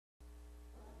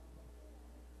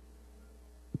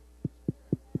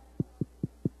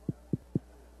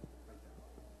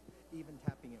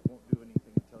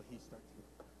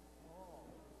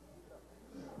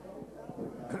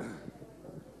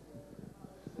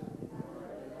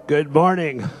Good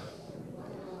morning.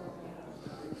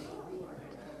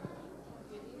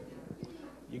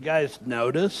 You guys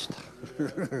noticed?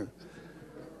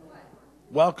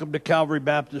 Welcome to Calvary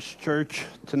Baptist Church.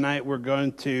 Tonight we're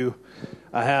going to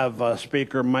have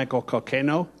speaker Michael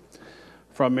Colcano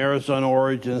from Arizona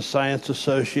Origin Science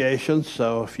Association.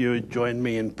 So if you would join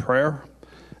me in prayer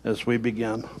as we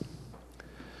begin.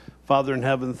 Father in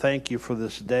heaven, thank you for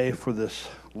this day, for this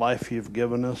life you've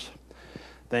given us.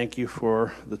 Thank you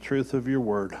for the truth of your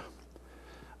word.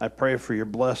 I pray for your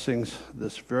blessings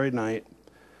this very night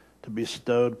to be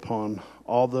bestowed upon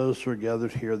all those who are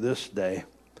gathered here this day.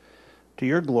 To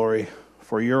your glory,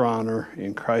 for your honor,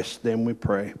 in Christ's name we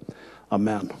pray.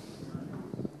 Amen.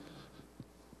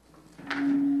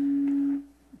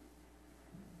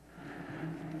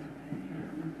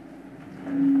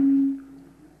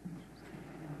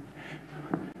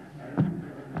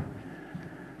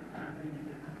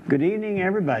 Good evening,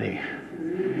 everybody.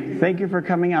 Thank you for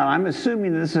coming out. I'm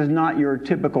assuming this is not your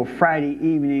typical Friday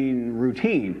evening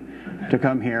routine to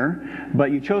come here,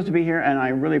 but you chose to be here, and I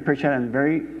really appreciate it. I'm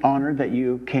very honored that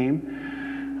you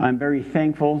came. I'm very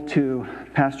thankful to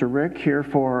Pastor Rick here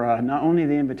for not only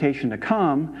the invitation to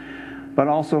come, but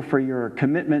also for your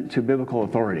commitment to biblical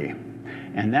authority.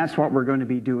 And that's what we're going to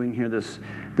be doing here this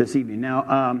evening. Now,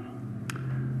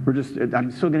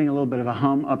 I'm still getting a little bit of a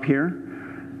hum up here.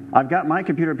 I've got my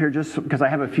computer up here just because I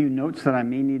have a few notes that I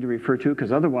may need to refer to,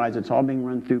 because otherwise it's all being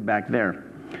run through back there.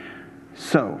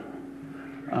 So,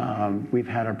 we've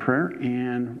had our prayer,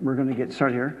 and we're going to get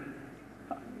started here.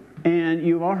 And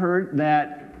you've all heard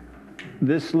that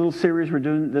this little series we're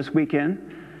doing this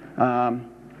weekend,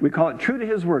 we call it True to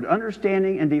His Word,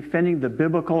 Understanding and Defending the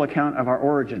Biblical Account of Our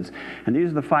Origins. And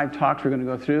these are the 5 talks we're going to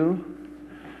go through.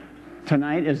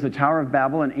 Tonight is the Tower of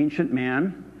Babel and Ancient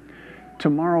Man.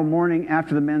 Tomorrow morning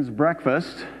after the men's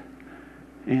breakfast,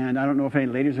 and I don't know if any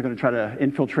ladies are going to try to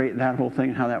infiltrate that whole thing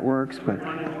and how that works, but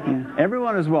yeah,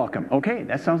 everyone is welcome. Okay,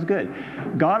 that sounds good.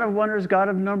 God of wonders, God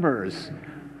of numbers.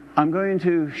 I'm going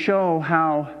to show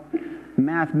how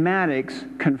mathematics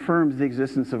confirms the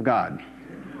existence of God.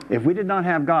 If we did not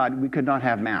have God, we could not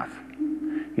have math.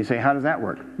 You say, how does that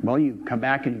work? Well, you come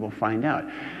back and you will find out.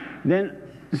 Then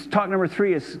talk number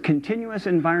 3 is continuous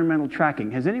environmental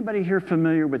tracking. Has anybody here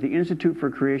familiar with the Institute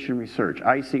for Creation Research,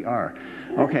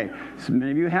 ICR? Okay, so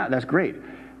many of you have. That's great.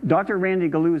 Dr. Randy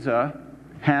Galuza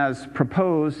has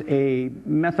proposed a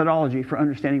methodology for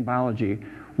understanding biology,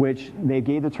 which they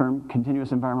gave the term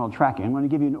continuous environmental tracking. I'm going to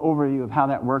give you an overview of how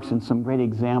that works and some great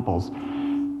examples.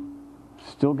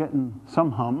 Still getting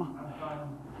some hum.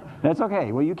 That's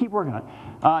okay. Well, you keep working on it.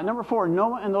 Number 4,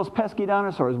 Noah and those pesky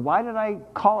dinosaurs. Why did I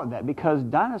call it that? Because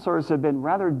dinosaurs have been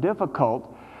rather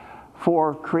difficult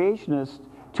for creationists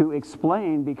to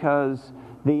explain, because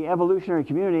the evolutionary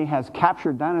community has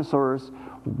captured dinosaurs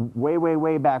way, way,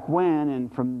 way back when,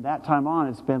 and from that time on,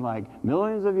 it's been like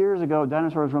millions of years ago,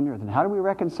 dinosaurs roamed the earth. And how do we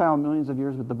reconcile millions of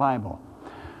years with the Bible?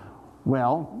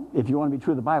 Well, if you want to be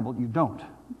true to the Bible, you don't.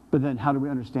 But then how do we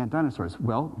understand dinosaurs?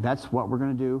 Well, that's what we're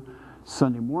going to do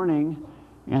Sunday morning,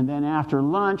 and then after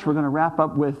lunch we're going to wrap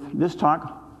up with this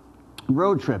talk,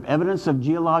 Road Trip, Evidence of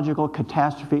Geological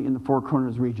Catastrophe in the Four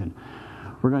Corners region.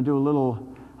 We're going to do a little,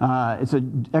 it's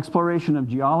an exploration of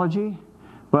geology,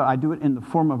 but I do it in the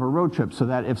form of a road trip, so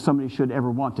that if somebody should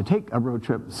ever want to take a road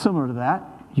trip similar to that,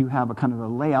 you have a kind of a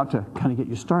layout to kind of get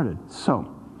you started. So,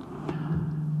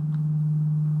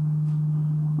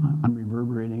 I'm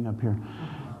reverberating up here.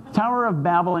 Tower of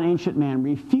Babel and Ancient Man,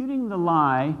 refuting the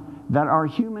lie that our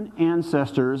human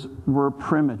ancestors were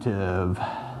primitive.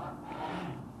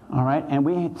 All right,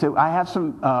 and so I have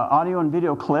some audio and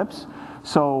video clips,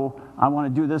 so I want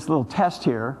to do this little test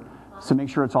here to make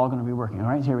sure it's all going to be working. All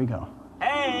right, here we go.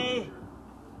 Hey,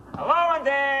 hello in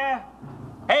there.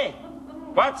 Hey,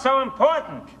 what's so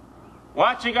important?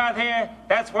 What you got here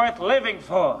that's worth living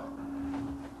for?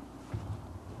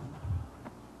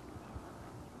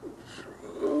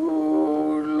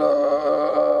 True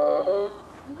love.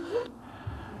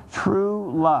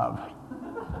 True love.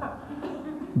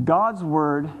 God's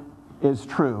word is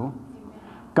true.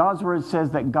 God's word says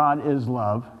that God is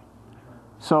love.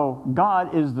 So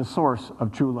God is the source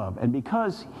of true love. And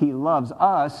because he loves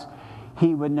us,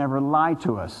 he would never lie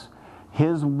to us.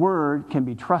 His word can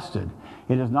be trusted.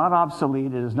 It is not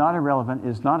obsolete. It is not irrelevant. It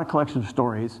is not a collection of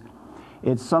stories.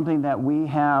 It's something that we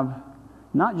have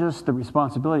not just the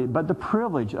responsibility, but the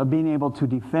privilege of being able to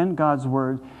defend God's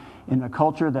word in a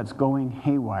culture that's going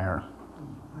haywire.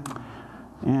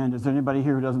 And is there anybody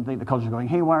here who doesn't think the culture is going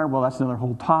haywire? Well, that's another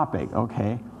whole topic,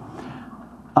 okay?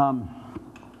 All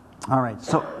right,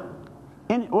 so,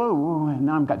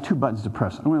 now I've got 2 buttons to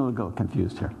press. I'm a little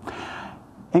confused here.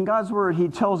 In God's Word, He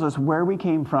tells us where we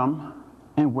came from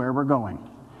and where we're going.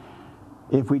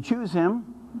 If we choose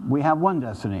Him, we have one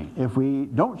destiny. If we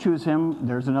don't choose Him,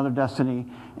 there's another destiny,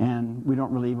 and we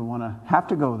don't really even want to have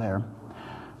to go there.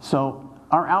 So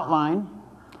our outline,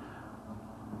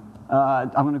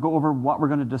 I'm going to go over what we're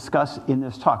going to discuss in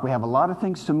this talk. We have a lot of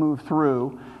things to move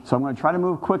through, so I'm going to try to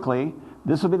move quickly.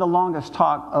 This will be the longest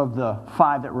talk of the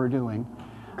 5 that we're doing,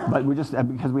 but we just,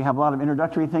 because we have a lot of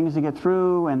introductory things to get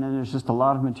through, and then there's just a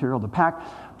lot of material to pack.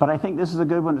 But I think this is a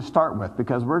good one to start with,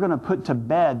 because we're going to put to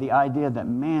bed the idea that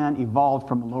man evolved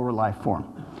from a lower life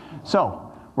form.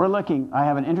 So we're looking, I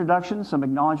have an introduction, some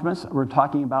acknowledgments. We're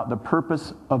talking about the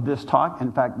purpose of this talk,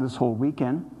 in fact, this whole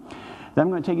weekend. Then I'm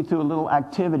going to take you through a little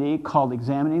activity called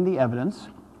Examining the Evidence.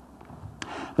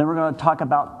 Then we're going to talk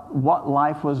about what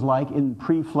life was like in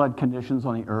pre-flood conditions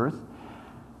on the earth.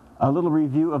 A little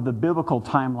review of the biblical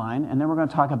timeline, and then we're going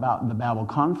to talk about the Babel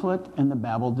conflict and the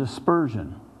Babel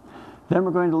dispersion. Then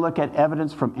we're going to look at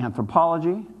evidence from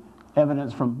anthropology,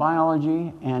 evidence from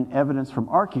biology, and evidence from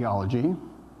archaeology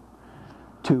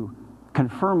to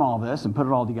confirm all this and put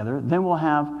it all together. Then we'll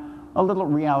have a little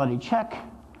reality check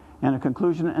and a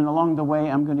conclusion, and along the way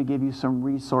I'm going to give you some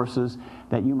resources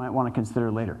that you might want to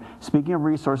consider later. Speaking of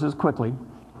resources, quickly,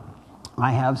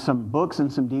 I have some books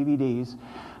and some DVDs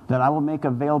that I will make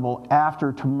available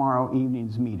after tomorrow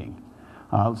evening's meeting.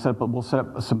 We'll set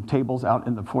up some tables out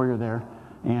in the foyer there,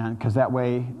 and because that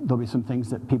way there'll be some things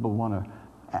that people want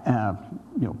to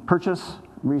purchase,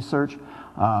 research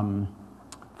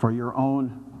for your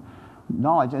own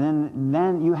knowledge, and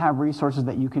then you have resources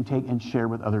that you can take and share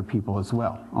with other people as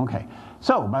well. Okay,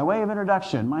 so by way of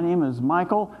introduction, my name is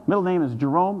Michael, middle name is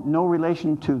Jerome, no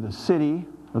relation to the city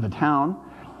or the town.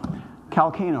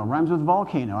 Calcano, rhymes with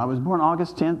volcano. I was born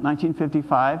August 10th,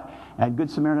 1955 at Good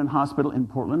Samaritan Hospital in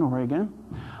Portland, Oregon.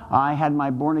 I had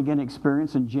my born-again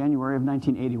experience in January of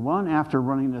 1981 after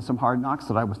running into some hard knocks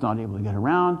that I was not able to get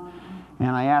around, and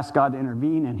I asked God to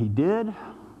intervene, and He did.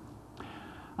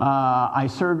 I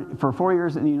served for 4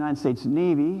 years in the United States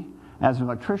Navy as an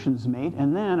electrician's mate,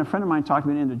 and then a friend of mine talked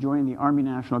me into joining the Army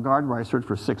National Guard, where I served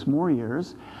for 6 more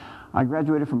years. I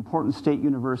graduated from Portland State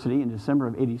University in December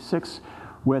of '86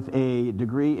 with a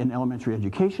degree in elementary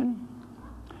education.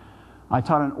 I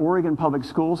taught in Oregon public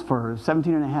schools for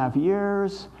 17 and a half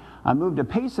years. I moved to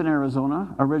Payson,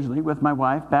 Arizona, originally with my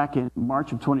wife back in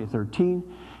March of 2013,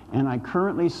 and I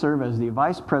currently serve as the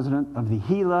Vice President of the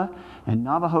Gila and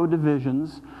Navajo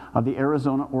divisions of the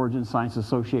Arizona Origin Science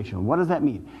Association. What does that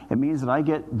mean? It means that I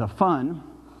get the fun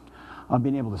of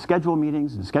being able to schedule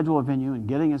meetings and schedule a venue and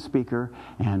getting a speaker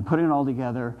and putting it all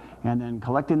together and then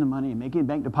collecting the money and making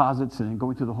bank deposits and then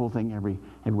going through the whole thing every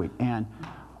week. And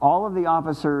all of the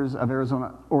officers of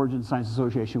Arizona Origin Science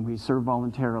Association, we serve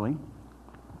voluntarily.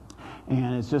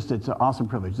 And it's an awesome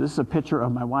privilege. This is a picture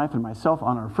of my wife and myself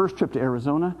on our first trip to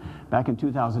Arizona back in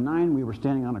 2009. We were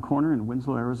standing on a corner in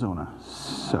Winslow, Arizona.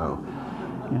 So,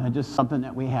 just something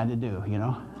that we had to do,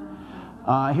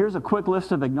 Here's a quick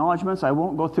list of acknowledgments. I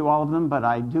won't go through all of them, but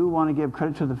I do want to give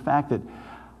credit to the fact that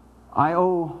I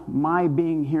owe my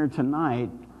being here tonight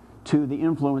to the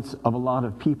influence of a lot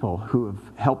of people who have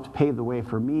helped pave the way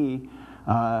for me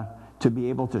to be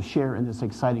able to share in this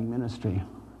exciting ministry.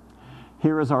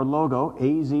 Here is our logo,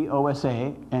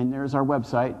 AZOSA, and there's our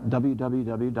website,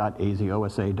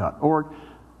 www.azosa.org.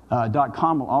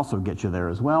 .com will also get you there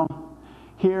as well.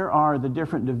 Here are the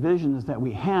different divisions that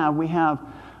we have. We have,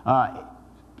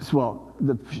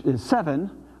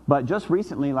 7, but just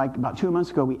recently, like about 2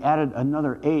 months ago, we added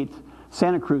another 8th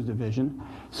Santa Cruz division.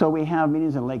 So we have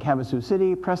meetings in Lake Havasu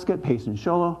City, Prescott, Payson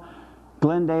Shoalo,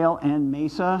 Glendale, and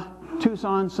Mesa,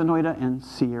 Tucson, Sonoyta, and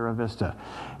Sierra Vista.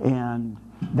 And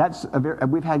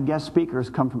we've had guest speakers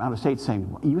come from out of state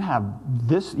saying,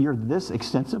 you're this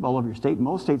extensive all over your state.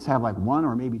 Most states have like 1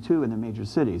 or maybe 2 in the major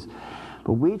cities.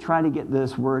 But we try to get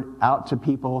this word out to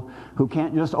people who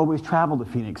can't just always travel to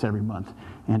Phoenix every month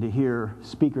and to hear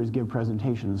speakers give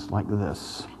presentations like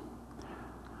this.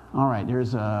 All right,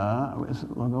 there's a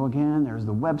logo again. There's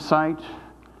the website.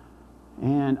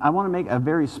 And I want to make a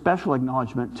very special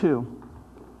acknowledgement too.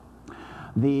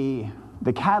 The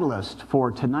catalyst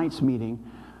for tonight's meeting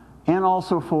and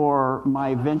also for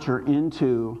my venture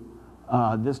into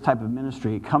this type of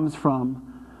ministry comes from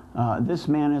this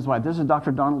man and his wife. This is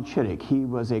Dr. Donald Chittick. He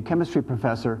was a chemistry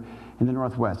professor in the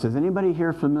Northwest. Is anybody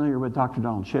here familiar with Dr.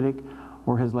 Donald Chittick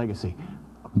or his legacy?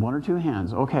 1 or 2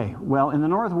 hands. Okay. Well, in the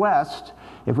Northwest,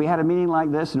 if we had a meeting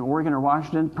like this in Oregon or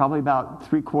Washington, probably about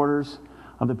 3/4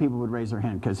 of the people would raise their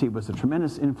hand, because he was a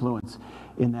tremendous influence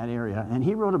in that area. And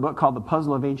he wrote a book called The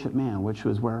Puzzle of Ancient Man, which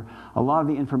was where a lot of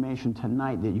the information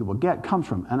tonight that you will get comes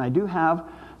from. And I do have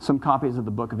some copies of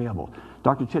the book available.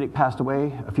 Dr. Chittick passed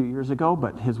away a few years ago,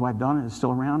 but his wife Donna is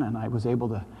still around, and I was able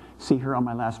to see her on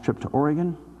my last trip to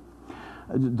Oregon.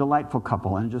 A delightful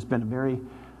couple, and just been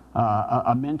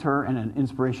a mentor and an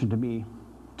inspiration to me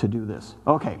to do this.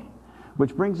 Okay,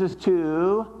 which brings us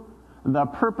to the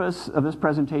purpose of this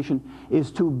presentation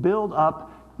is to build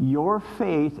up your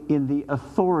faith in the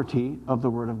authority of the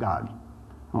Word of God.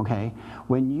 Okay?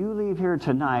 When you leave here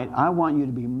tonight, I want you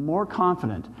to be more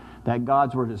confident that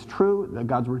God's Word is true, that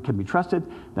God's Word can be trusted,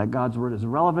 that God's Word is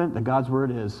relevant, that God's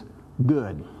Word is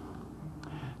good.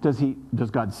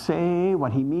 Does God say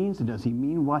what He means, and does He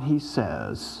mean what He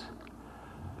says?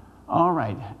 All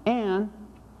right. And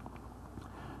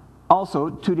also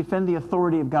to defend the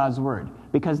authority of God's Word,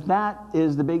 because that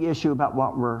is the big issue about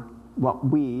what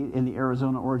we in the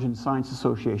Arizona Origin Science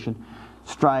Association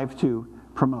strive to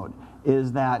promote,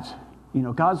 is that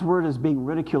God's Word is being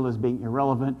ridiculed as being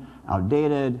irrelevant,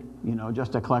 outdated,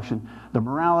 just a collection. The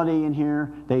morality in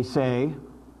here, they say,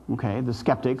 okay, the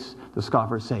skeptics, the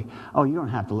scoffers say, oh, you don't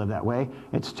have to live that way.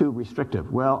 It's too restrictive.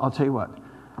 Well, I'll tell you what.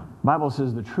 The Bible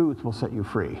says the truth will set you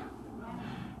free.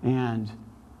 And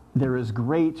there is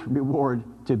great reward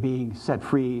to being set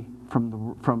free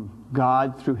from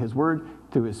God through His Word,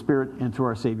 through His Spirit, and through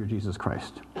our Savior Jesus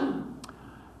Christ.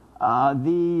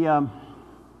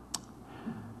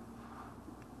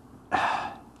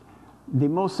 The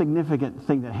most significant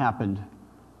thing that happened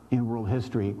in world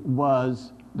history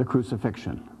was the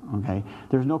crucifixion. Okay,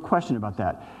 there's no question about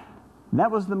that. That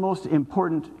was the most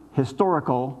important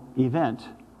historical event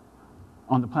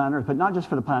on the planet Earth, but not just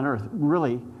for the planet Earth,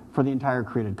 really for the entire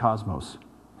created cosmos.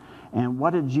 And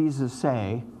what did Jesus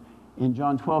say in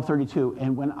John 12:32?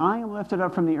 And when I am lifted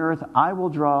up from the earth, I will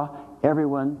draw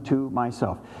everyone to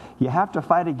myself. You have to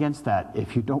fight against that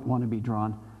if you don't want to be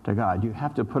drawn to God. You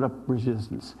have to put up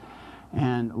resistance.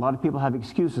 And a lot of people have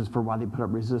excuses for why they put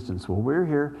up resistance. Well, we're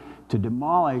here to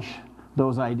demolish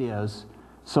those ideas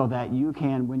so that you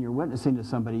can, when you're witnessing to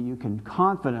somebody, you can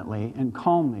confidently and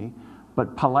calmly,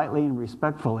 but politely and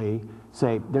respectfully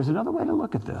say, there's another way to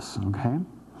look at this, okay?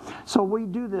 So we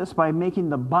do this by making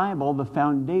the Bible the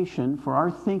foundation for our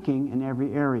thinking in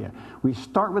every area. We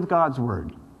start with God's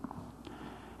Word.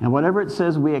 And whatever it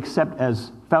says, we accept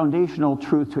as foundational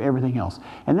truth to everything else.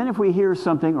 And then if we hear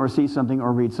something or see something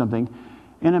or read something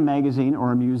in a magazine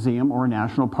or a museum or a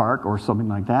national park or something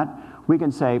like that, we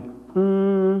can say,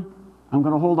 I'm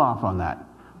going to hold off on that.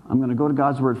 I'm going to go to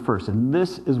God's Word first. And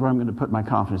this is where I'm going to put my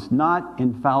confidence, not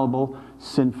infallible,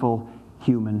 sinful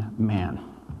human man.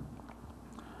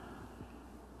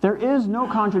 There is no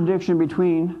contradiction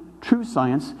between true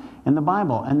science and the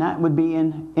Bible, and that would be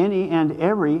in any and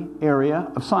every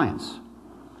area of science.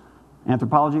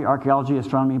 Anthropology, archaeology,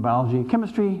 astronomy, biology,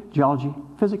 chemistry, geology,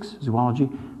 physics, zoology,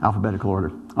 alphabetical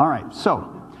order. All right,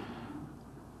 so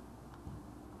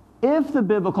if the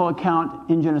biblical account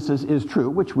in Genesis is true,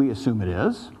 which we assume it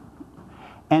is,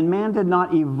 and man did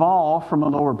not evolve from a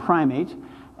lower primate,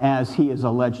 as he is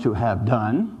alleged to have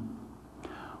done,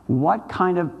 what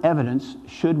kind of evidence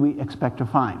should we expect to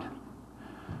find?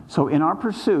 So in our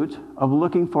pursuit of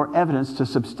looking for evidence to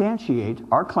substantiate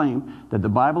our claim that the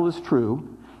Bible is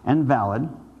true and valid,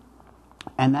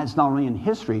 and that's not only in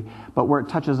history, but where it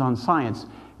touches on science,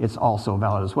 it's also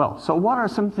valid as well. So what are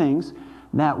some things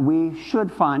that we should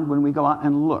find when we go out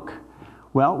and look?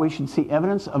 Well, we should see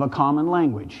evidence of a common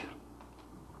language.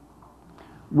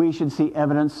 We should see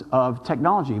evidence of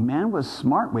technology. Man was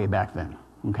smart way back then.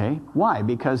 Okay? Why?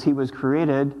 Because he was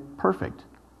created perfect.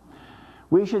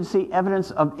 We should see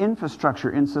evidence of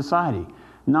infrastructure in society,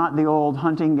 not the old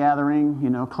hunting, gathering,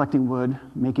 collecting wood,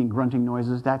 making grunting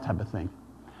noises, that type of thing.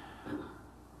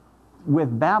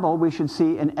 With Babel, we should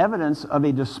see an evidence of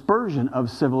a dispersion of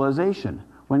civilization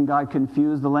when God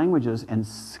confused the languages and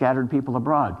scattered people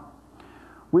abroad.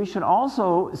 We should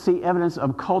also see evidence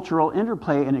of cultural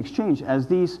interplay and exchange as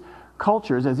these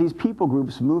cultures, as these people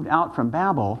groups moved out from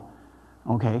Babel.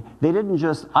 Okay, they didn't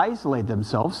just isolate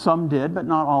themselves. Some did, but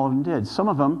not all of them did. Some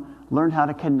of them learned how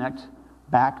to connect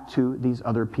back to these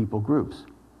other people groups.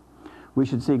 We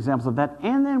should see examples of that.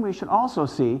 And then we should also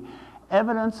see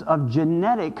evidence of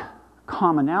genetic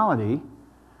commonality,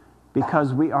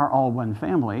 because we are all one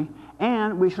family.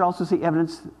 And we should also see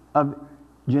evidence of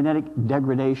genetic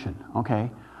degradation. Okay,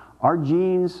 our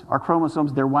genes, our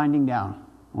chromosomes, they're winding down.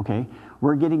 Okay,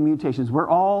 we're getting mutations. We're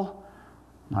all,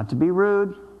 not to be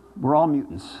rude, we're all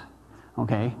mutants,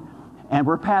 okay? And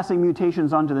we're passing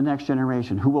mutations on to the next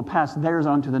generation, who will pass theirs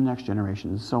on to the next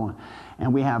generation, and so on.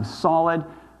 And we have solid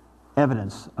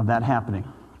evidence of that happening.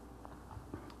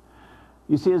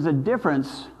 You see, there's a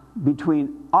difference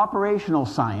between operational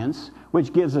science,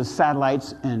 which gives us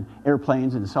satellites and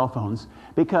airplanes and cell phones,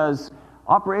 because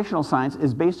operational science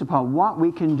is based upon what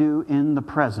we can do in the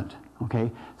present,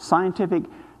 okay? Scientific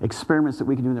experiments that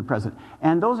we can do in the present.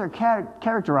 And those are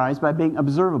characterized by being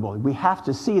observable. We have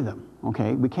to see them,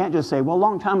 okay? We can't just say, well, a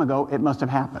long time ago, it must have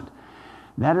happened.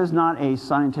 That is not a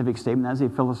scientific statement. That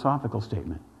is a philosophical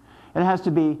statement. It has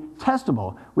to be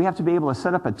testable. We have to be able to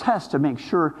set up a test to make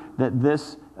sure that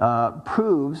this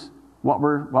proves what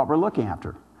we're looking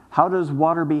after. How does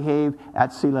water behave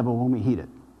at sea level when we heat it?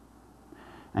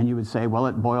 And you would say, well,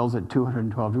 it boils at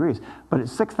 212 degrees. But at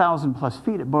 6,000 plus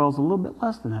feet, it boils a little bit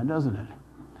less than that, doesn't it?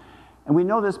 And we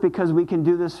know this because we can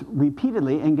do this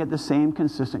repeatedly and get the same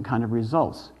consistent kind of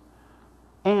results.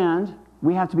 And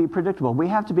we have to be predictable. We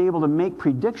have to be able to make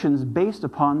predictions based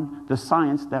upon the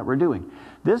science that we're doing.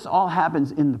 This all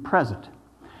happens in the present.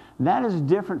 That is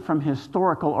different from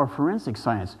historical or forensic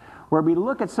science, where we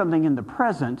look at something in the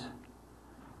present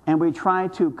and we try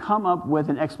to come up with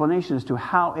an explanation as to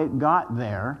how it got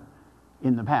there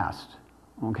in the past.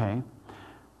 Okay?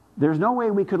 There's no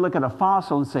way we could look at a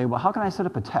fossil and say, well, how can I set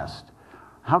up a test?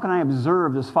 How can I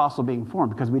observe this fossil being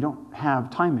formed? Because we don't have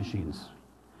time machines.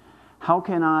 How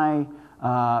can I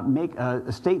make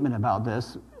a statement about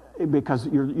this? Because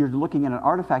you're looking at an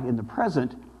artifact in the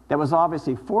present that was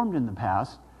obviously formed in the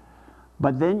past,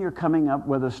 but then you're coming up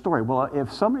with a story. Well,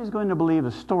 if somebody's going to believe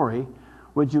a story,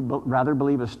 would you rather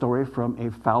believe a story from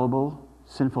a fallible,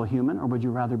 sinful human, or would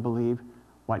you rather believe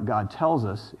what God tells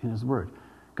us in His Word?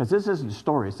 Because this isn't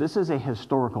stories. This is a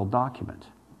historical document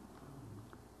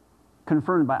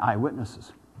confirmed by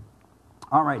eyewitnesses.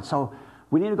 All right, so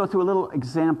we need to go through a little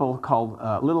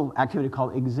little activity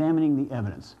called examining the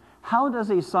evidence. How does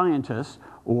a scientist,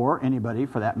 or anybody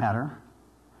for that matter,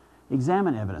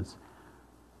 examine evidence?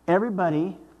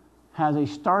 Everybody has a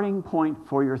starting point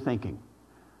for your thinking.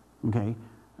 Okay?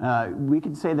 We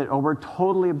can say that, oh, we're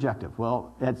totally objective.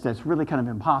 Well, that's really kind of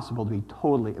impossible to be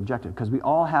totally objective, because we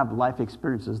all have life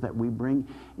experiences that we bring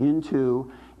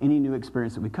into any new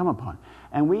experience that we come upon.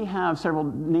 And we have several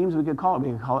names we could call it.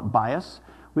 We could call it bias.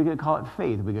 We could call it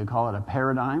faith. We could call it a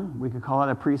paradigm. We could call it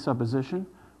a presupposition,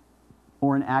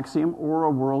 or an axiom, or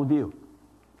a worldview.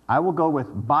 I will go with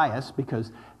bias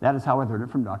because that is how I learned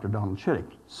it from Dr. Donald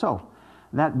Chittick. So,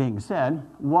 that being said,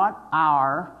 what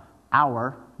are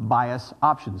our bias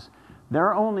options? There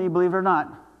are only, believe it or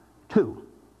not, two.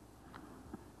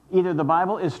 Either the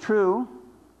Bible is true,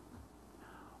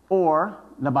 or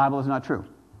the Bible is not true.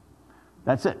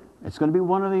 That's it. It's going to be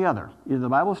one or the other. Either the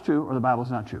Bible is true or the Bible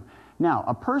is not true. Now,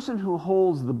 a person who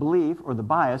holds the belief or the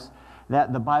bias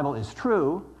that the Bible is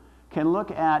true can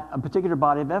look at a particular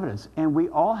body of evidence, and we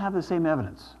all have the same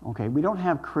evidence. Okay, we don't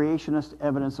have creationist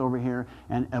evidence over here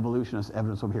and evolutionist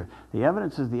evidence over here. The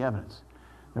evidence is the evidence.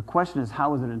 The question is,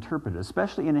 how is it interpreted,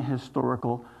 especially in a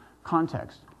historical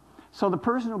context? So the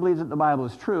person who believes that the Bible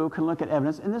is true can look at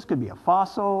evidence, and this could be a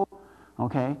fossil,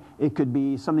 okay? It could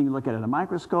be something you look at a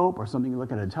microscope or something you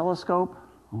look at a telescope,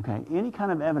 okay? Any kind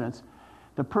of evidence.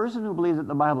 The person who believes that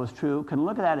the Bible is true can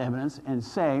look at that evidence and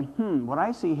say, what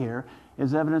I see here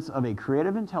is evidence of a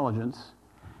creative intelligence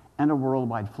and a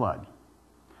worldwide flood.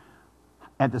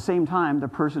 At the same time, the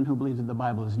person who believes that the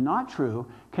Bible is not true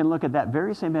can look at that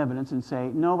very same evidence and say,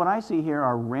 no, what I see here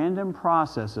are random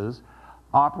processes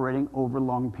operating over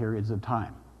long periods of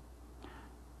time.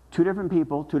 Two different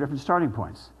people, two different starting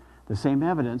points. The same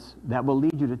evidence that will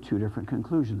lead you to two different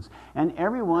conclusions. And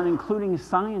everyone, including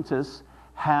scientists,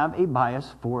 have a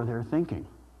bias for their thinking,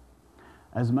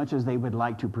 as much as they would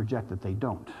like to project that they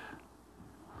don't.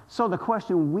 So the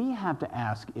question we have to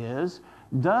ask is,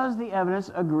 does the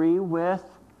evidence agree with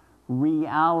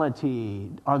reality?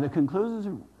 Are the conclusions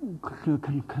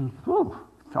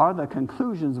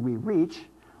we reach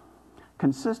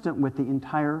consistent with the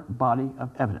entire body of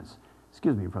evidence?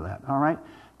 Excuse me for that, all right?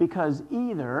 Because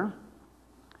either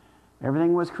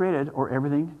everything was created or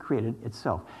everything created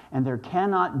itself. And there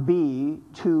cannot be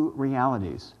two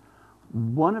realities.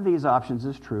 One of these options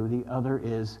is true, the other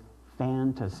is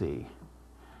fantasy.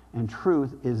 And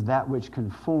truth is that which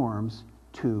conforms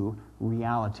to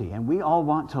reality. And we all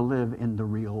want to live in the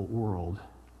real world.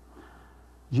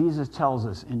 Jesus tells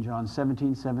us in John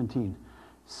 17:17,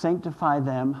 sanctify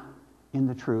them in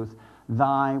the truth.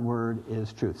 Thy word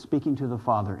is truth. Speaking to the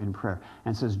Father in prayer.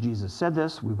 And since Jesus said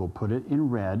this, we will put it in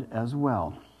red as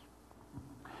well.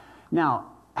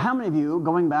 Now, how many of you,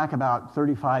 going back about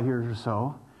 35 years or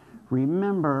so,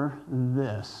 remember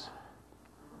this?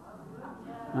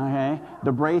 Okay,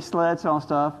 the bracelets, all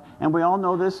stuff. And we all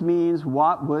know this means,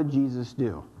 what would Jesus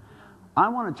do? I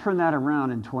want to turn that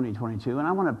around in 2022, and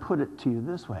I want to put it to you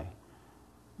this way.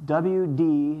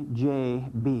 WDJB.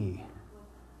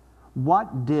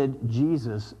 What did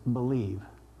Jesus believe?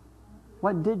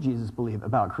 What did Jesus believe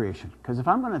about creation? Because if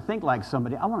I'm going to think like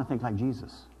somebody, I want to think like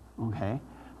Jesus. Okay?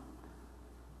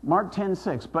 Mark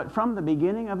 10:6. But from the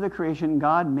beginning of the creation,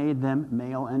 God made them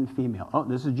male and female. Oh,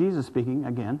 this is Jesus speaking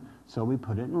again, so we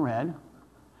put it in red.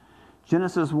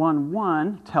 Genesis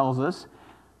 1:1 tells us,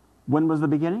 when was the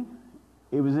beginning?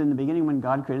 It was in the beginning when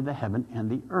God created the heaven and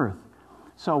the earth.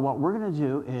 So what we're going to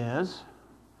do is,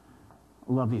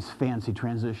 I love these fancy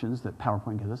transitions that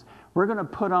PowerPoint gives us. We're going to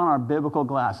put on our biblical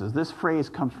glasses. This phrase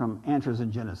comes from Answers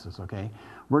in Genesis, okay?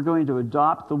 We're going to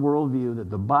adopt the worldview that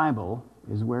the Bible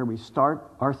is where we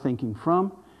start our thinking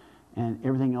from and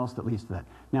everything else that leads to that.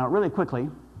 Now, really quickly,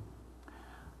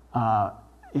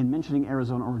 in mentioning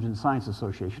Arizona Origin Science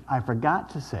Association, I forgot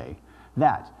to say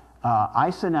that I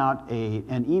send out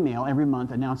an email every month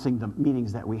announcing the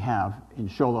meetings that we have in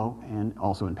Show Low and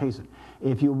also in Payson.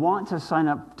 If you want to sign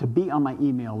up to be on my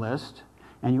email list,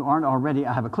 and you aren't already,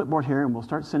 I have a clipboard here, and we'll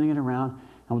start sending it around, and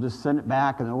we'll just send it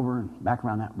back and over and back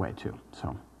around that way too.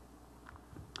 So,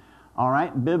 all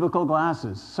right, biblical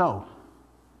glasses. So,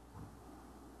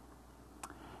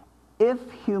 if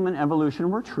human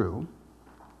evolution were true,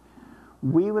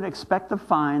 we would expect to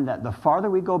find that the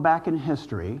farther we go back in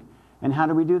history, and how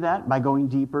do we do that? By going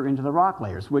deeper into the rock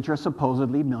layers, which are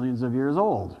supposedly millions of years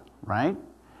old, right?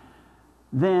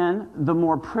 Then the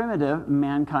more primitive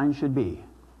mankind should be.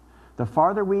 The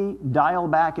farther we dial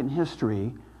back in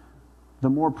history, the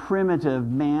more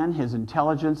primitive man, his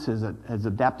intelligence, his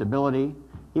adaptability,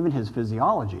 even his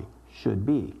physiology should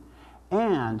be.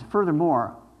 And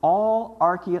furthermore, all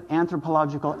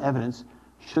anthropological evidence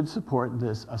should support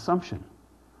this assumption.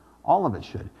 All of it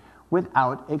should,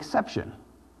 without exception.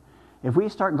 If we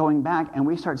start going back and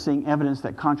we start seeing evidence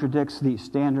that contradicts the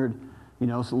standard,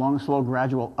 long, slow,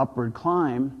 gradual upward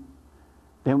climb,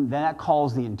 then that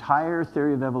calls the entire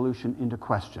theory of evolution into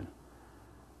question.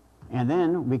 And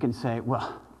then we can say,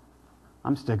 well,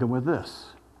 I'm sticking with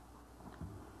this.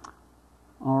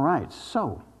 All right,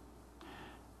 so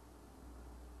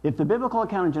if the biblical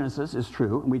account of Genesis is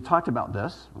true, and we talked about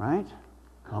this, right?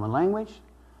 Common language,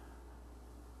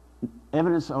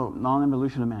 evidence of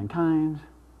non-evolution of mankind,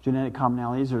 genetic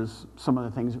commonalities. There's some other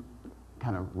things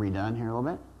kind of redone here a little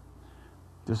bit.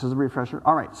 This is a refresher.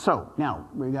 All right, so now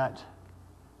we got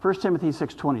 1 Timothy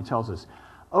 6:20 tells us,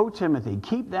 O Timothy,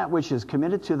 keep that which is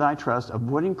committed to thy trust,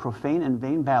 avoiding profane and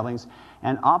vain babblings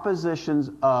and oppositions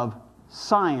of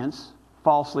science,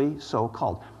 falsely so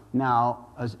called. Now,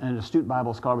 an astute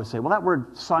Bible scholar would say, well, that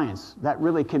word science, that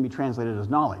really can be translated as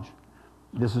knowledge.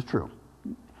 This is true.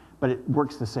 But it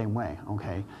works the same way,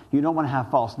 okay? You don't want to have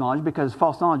false knowledge because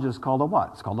false knowledge is called a what?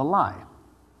 It's called a lie.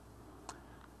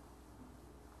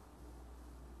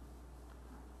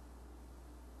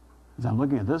 As I'm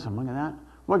looking at this, I'm looking at that.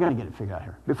 We're going to get it figured out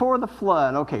here. Before the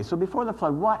flood, okay, so before the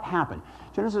flood, what happened?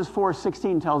 Genesis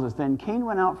 4:16 tells us, Then Cain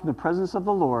went out from the presence of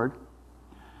the Lord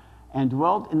and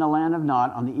dwelt in the land of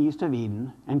Nod on the east of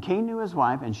Eden. And Cain knew his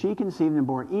wife, and she conceived and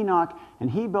bore Enoch, and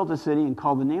he built a city and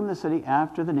called the name of the city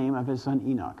after the name of his son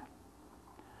Enoch.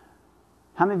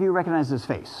 How many of you recognize this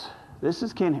face? This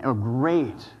is Ken. Oh,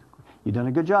 great. You've done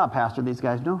a good job, Pastor. These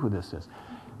guys know who this is.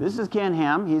 This is Ken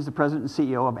Ham. He's the president and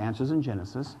CEO of Answers in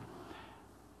Genesis.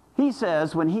 He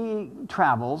says when he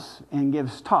travels and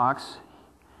gives talks,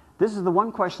 this is the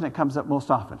one question that comes up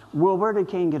most often. Well, where did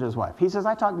Cain get his wife? He says,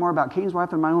 I talk more about Cain's wife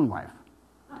than my own wife.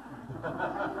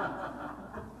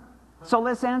 So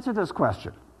let's answer this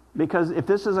question. Because if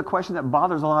this is a question that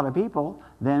bothers a lot of people,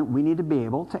 then we need to be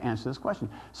able to answer this question.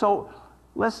 So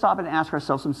let's stop and ask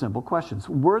ourselves some simple questions.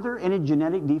 Were there any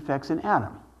genetic defects in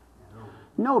Adam?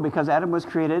 No, because Adam was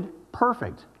created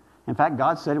perfect. In fact,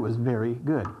 God said it was very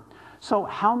good. So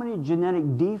how many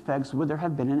genetic defects would there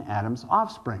have been in Adam's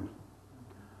offspring?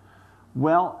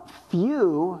 Well,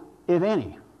 few, if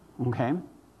any. Okay?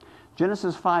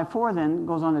 Genesis 5:4 then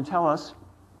goes on to tell us,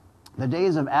 the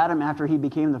days of Adam after he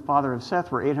became the father of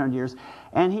Seth were 800 years,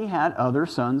 and he had other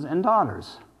sons and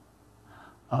daughters.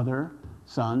 Other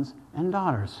sons and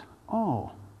daughters.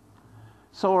 Oh.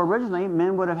 So originally,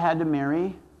 men would have had to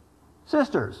marry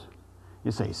sisters.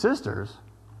 You say, sisters?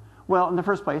 Well, in the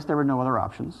first place, there were no other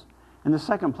options. In the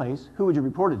second place, who would you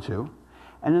report it to?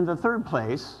 And in the third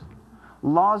place,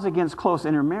 laws against close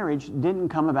intermarriage didn't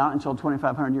come about until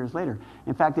 2,500 years later.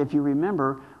 In fact, if you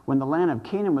remember, when the land of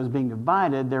Canaan was being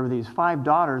divided, there were these 5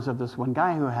 daughters of this one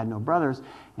guy who had no brothers,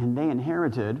 and they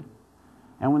inherited.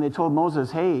 And when they told Moses,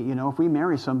 hey, if we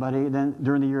marry somebody, then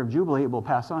during the year of Jubilee, it will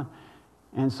pass on.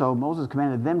 And so Moses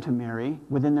commanded them to marry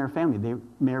within their family. They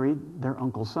married their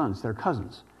uncle's sons, their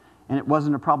cousins. And it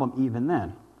wasn't a problem even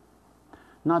then.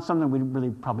 Not something we really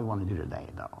probably want to do today,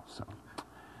 though. So,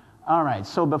 all right,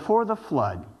 so before the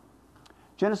flood,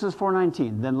 Genesis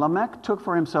 4:19, then Lamech took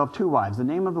for himself 2 wives. The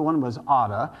name of the one was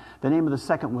Adah. The name of the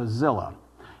second was Zillah.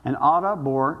 And Adah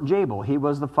bore Jabal. He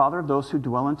was the father of those who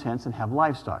dwell in tents and have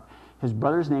livestock. His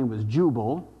brother's name was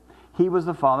Jubal. He was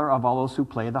the father of all those who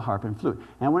play the harp and flute.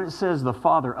 And when it says the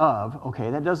father of,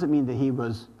 okay, that doesn't mean that he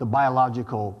was the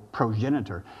biological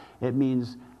progenitor. It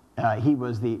means he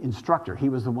was the instructor. He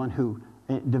was the one who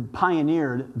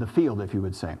pioneered the field, if you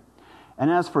would say.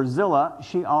 And as for Zillah,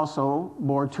 she also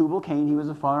bore Tubal-Cain. He was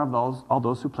the father of all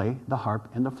those who play the harp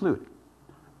and the flute.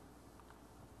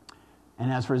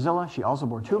 And as for Zillah, she also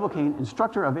bore Tubal-Cain,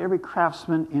 instructor of every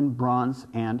craftsman in bronze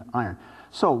and iron.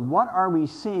 So what are we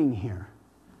seeing here?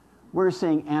 We're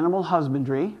seeing animal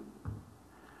husbandry,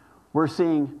 we're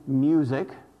seeing music,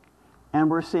 and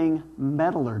we're seeing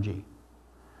metallurgy.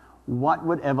 What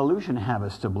would evolution have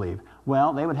us to believe?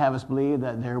 Well, they would have us believe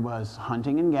that there was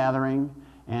hunting and gathering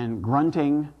and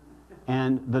grunting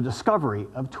and the discovery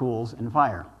of tools and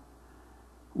fire.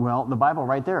 Well, the Bible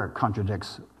right there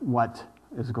contradicts what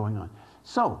is going on.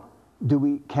 So,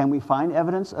 can we find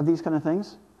evidence of these kind of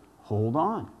things? Hold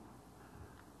on.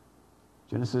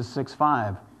 Genesis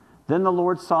 6:5. Then the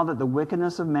Lord saw that the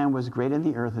wickedness of man was great in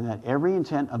the earth, and that every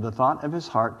intent of the thought of his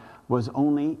heart was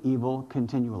only evil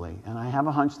continually. And I have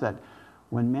a hunch that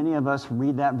when many of us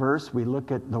read that verse, we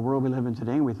look at the world we live in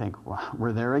today and we think, well,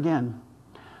 we're there again.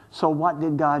 So what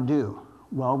did God do?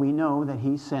 Well, we know that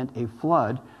he sent a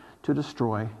flood to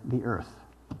destroy the earth.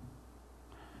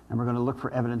 And we're going to look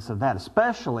for evidence of that,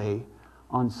 especially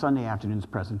on Sunday afternoon's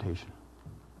presentation.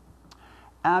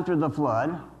 After the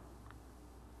flood,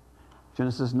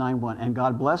 Genesis 9:1, and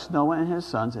God blessed Noah and his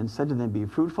sons and said to them, be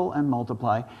fruitful and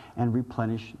multiply and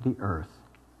replenish the earth.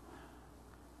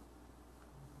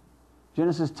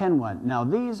 Genesis 10:1, now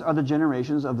these are the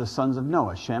generations of the sons of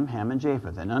Noah, Shem, Ham, and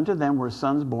Japheth, and unto them were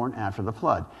sons born after the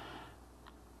flood.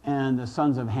 And the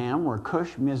sons of Ham were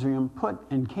Cush, Mizraim, Put,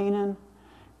 and Canaan.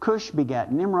 Cush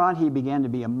begat Nimrod. He began to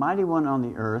be a mighty one on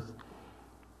the earth.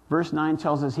 Verse 9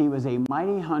 tells us he was a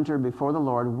mighty hunter before the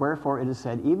Lord, wherefore it is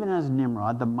said, even as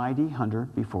Nimrod, the mighty hunter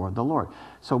before the Lord.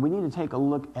 So we need to take a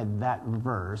look at that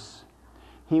verse.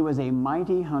 He was a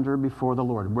mighty hunter before the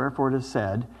Lord, wherefore it is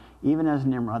said, even as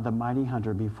Nimrod, the mighty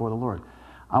hunter before the Lord.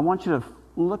 I want you to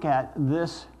look at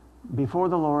this before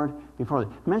the Lord,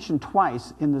 mentioned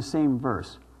twice in the same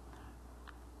verse.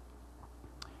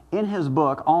 In his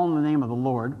book, All in the Name of the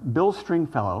Lord, Bill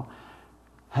Stringfellow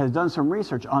has done some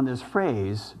research on this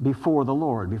phrase, before the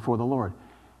Lord, before the Lord.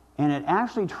 And it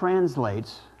actually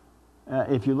translates,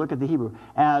 if you look at the Hebrew,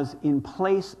 as in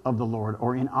place of the Lord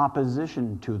or in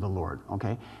opposition to the Lord,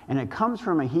 okay? And it comes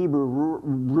from a Hebrew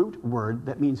root word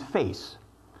that means face,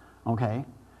 okay?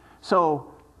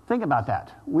 So think about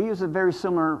that. We use a very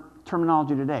similar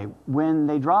terminology today. When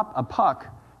they drop a puck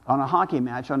on a hockey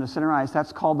match on the center ice,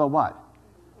 that's called the what?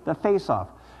 The face-off.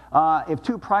 If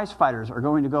two prize fighters are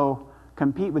going to go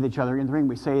compete with each other in the ring,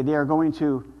 we say they are going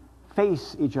to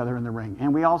face each other in the ring.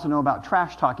 And we also know about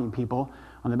trash-talking people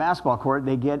on the basketball court.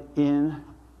 They get in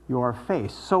your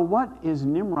face. So what is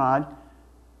Nimrod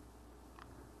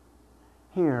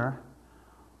here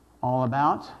all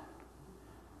about?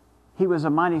 He was a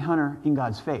mighty hunter in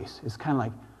God's face. It's kind of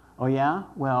like, oh yeah?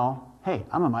 Well, hey,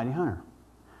 I'm a mighty hunter.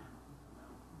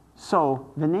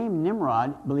 So the name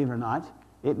Nimrod, believe it or not,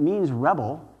 it means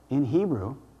rebel in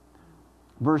Hebrew.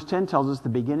 Verse 10 tells us the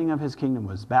beginning of his kingdom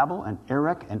was Babel and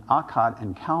Erech and Akkad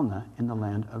and Calneh in the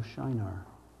land of Shinar.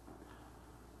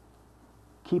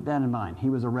 Keep that in mind. He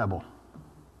was a rebel.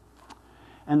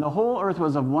 And the whole earth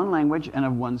was of one language and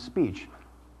of one speech.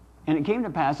 And it came to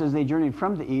pass as they journeyed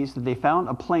from the east that they found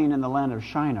a plain in the land of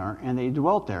Shinar, and they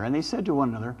dwelt there. And they said to one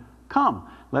another, come,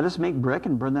 let us make brick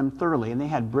and burn them thoroughly. And they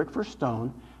had brick for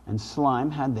stone, and slime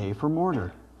had they for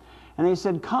mortar. And they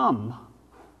said, come,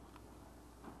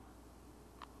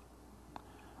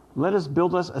 let us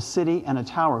build us a city and a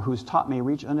tower whose top may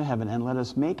reach unto heaven, and let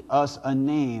us make us a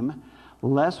name,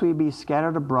 lest we be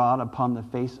scattered abroad upon the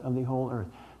face of the whole earth.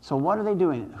 So what are they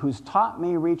doing? Whose top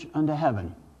may reach unto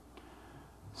heaven.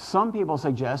 Some people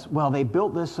suggest, well, they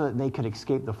built this so that they could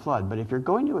escape the flood. But if you're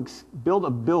going to build a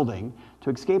building to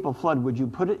escape a flood, would you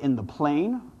put it in the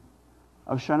plain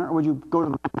of Shinar, or would you go to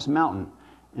the next mountain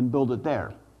and build it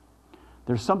there?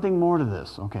 There's something more to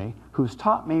this, okay? Whose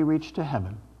top may reach to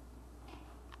heaven.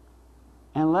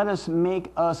 And let us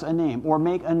make us a name, or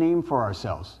make a name for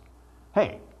ourselves.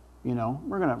 Hey, you know,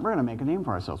 we're gonna make a name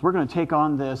for ourselves. We're going to take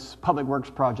on this public works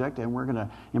project, and we're going to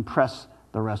impress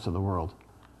the rest of the world.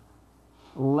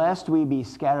 lest we be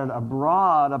scattered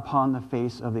abroad upon the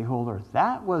face of the whole earth.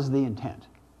 That was the intent.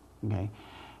 Okay?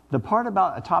 The part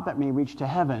about a top that may reach to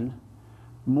heaven,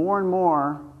 more and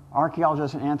more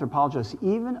archaeologists and anthropologists,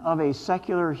 even of a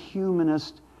secular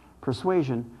humanist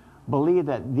persuasion, believe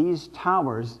that these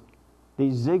towers,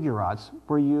 these ziggurats,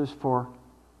 were used for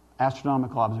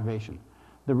astronomical observation.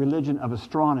 The religion of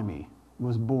astronomy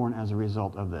was born as a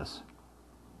result of this.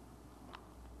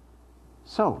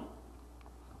 So,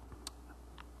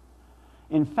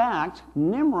 in fact,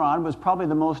 Nimrod was probably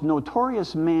the most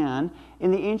notorious man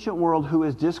in the ancient world who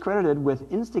is discredited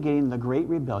with instigating the Great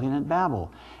Rebellion at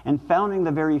Babel and founding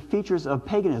the very features of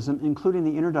paganism, including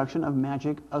the introduction of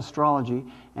magic, astrology,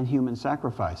 and human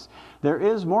sacrifice. There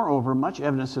is, moreover, much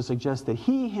evidence to suggest that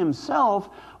he himself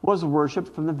was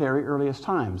worshipped from the very earliest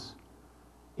times.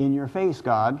 In your face,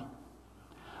 God.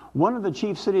 One of the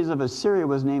chief cities of Assyria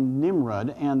was named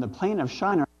Nimrod, and the plain of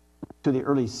Shinar, to the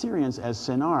early Syrians as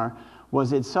Sennar,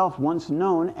 was itself once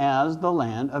known as the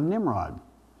land of Nimrod.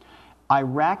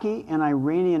 Iraqi and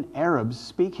Iranian Arabs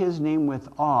speak his name with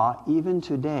awe even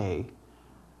today,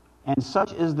 and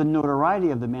such is the notoriety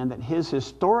of the man that his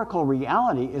historical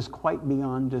reality is quite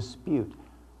beyond dispute.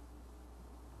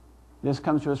 This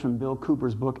comes to us from Bill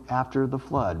Cooper's book, After the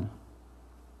Flood.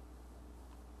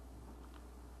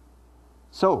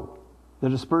 So, the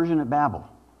dispersion at Babel.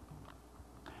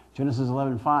 Genesis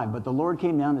 11:5. But the Lord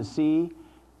came down to see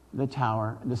the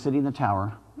tower, the city and the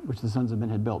tower, which the sons of men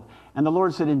had built. And the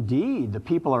Lord said, indeed, the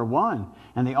people are one,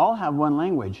 and they all have one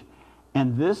language.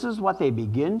 And this is what they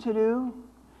begin to do.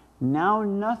 Now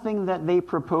nothing that they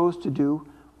propose to do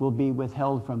will be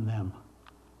withheld from them.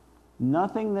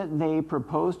 Nothing that they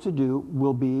propose to do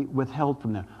will be withheld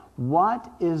from them.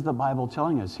 What is the Bible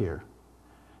telling us here?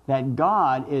 That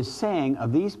God is saying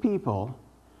of these people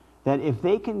that if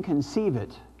they can conceive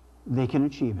it, they can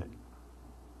achieve it.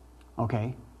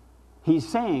 Okay? He's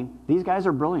saying these guys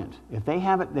are brilliant. If they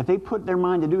have it, if they put their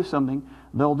mind to do something,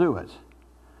 they'll do it.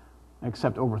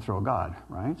 Except overthrow God,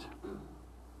 right?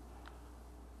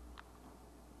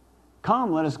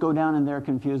 Come, let us go down and there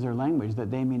confuse their language, that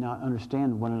they may not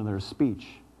understand one another's speech.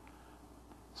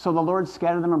 So the Lord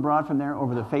scattered them abroad from there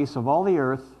over the face of all the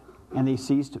earth, and they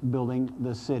ceased building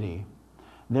the city.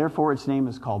 Therefore its name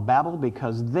is called Babel,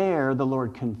 because there the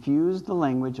Lord confused the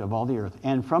language of all the earth.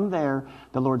 And from there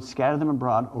the Lord scattered them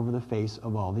abroad over the face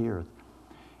of all the earth.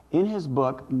 In his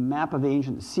book, Map of the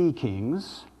Ancient Sea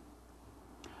Kings,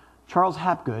 Charles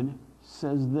Hapgood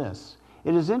says this: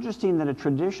 it is interesting that a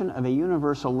tradition of a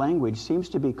universal language seems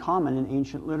to be common in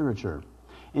ancient literature.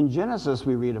 In Genesis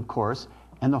we read, of course,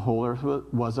 and the whole earth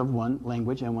was of one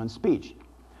language and one speech.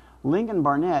 Lincoln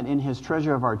Barnett, in his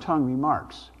Treasure of Our Tongue,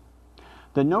 remarks,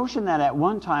 the notion that at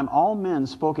one time all men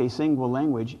spoke a single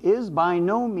language is by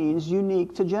no means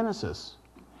unique to Genesis.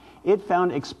 It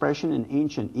found expression in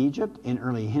ancient Egypt, in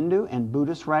early Hindu and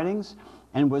Buddhist writings,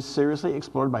 and was seriously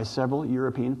explored by several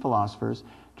European philosophers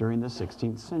during the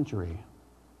 16th century.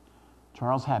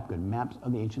 Charles Hapgood, Maps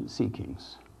of the Ancient Sea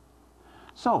Kings.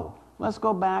 So, let's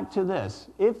go back to this.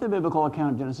 If the biblical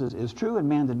account of Genesis is true and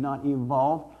man did not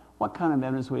evolve, what kind of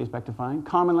evidence would we expect to find?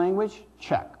 Common language?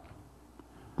 Check.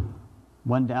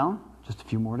 One down, just a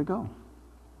few more to go.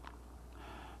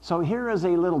 So here is a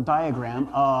little diagram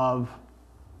of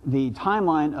the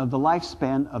timeline of the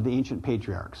lifespan of the ancient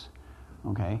patriarchs.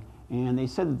 Okay, and they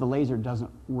said that the laser doesn't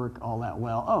work all that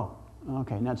well. Oh,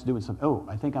 okay, now it's doing something. Oh,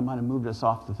 I think I might have moved us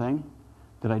off the thing.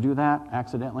 Did I do that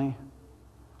accidentally?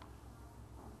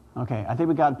 Okay, I think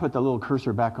we got to put the little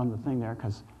cursor back on the thing there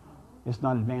because it's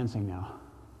not advancing now.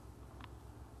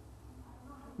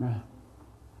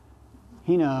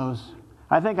 He knows.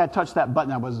 I think I touched that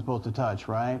button I wasn't supposed to touch,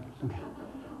 right? Okay.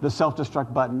 The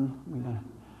self-destruct button.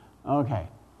 Okay.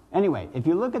 Anyway, if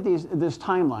you look at this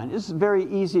timeline, it's very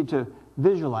easy to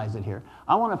visualize it here.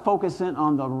 I want to focus in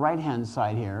on the right-hand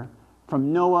side here,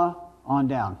 from Noah on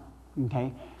down.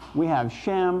 Okay? We have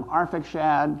Shem,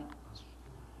 Arphaxad.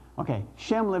 Okay,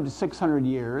 Shem lived 600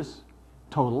 years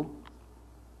total.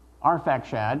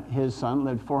 Arphaxad, his son,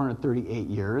 lived 438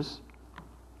 years.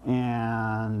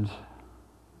 And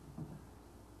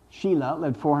Shelah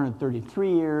lived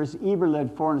 433 years. Eber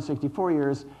lived 464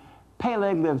 years.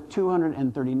 Peleg lived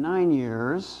 239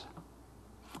 years.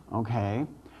 Okay.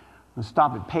 I'll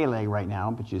stop at Peleg right now,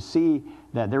 but you see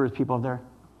that there was people there.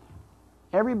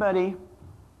 Everybody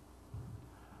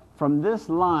from this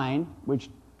line, which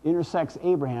intersects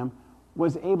Abraham,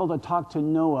 was able to talk to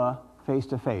Noah face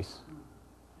to face.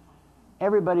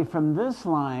 Everybody from this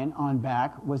line on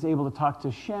back was able to talk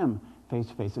to Shem face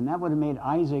to face. And that would have made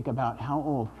Isaac about how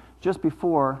old? Just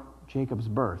before Jacob's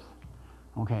birth.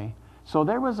 Okay? So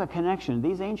there was a connection.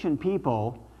 These ancient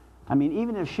people I mean,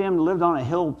 even if Shem lived on a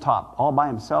hilltop all by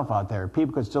himself out there,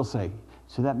 people could still say,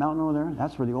 see that mountain over there?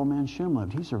 That's where the old man Shem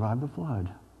lived. He survived the flood.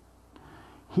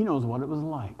 He knows what it was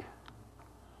like.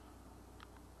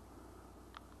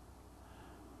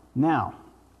 Now,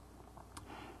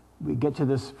 we get to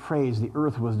this phrase, the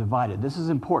earth was divided. This is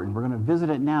important. We're going to visit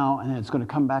it now, and then it's going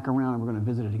to come back around, and we're going to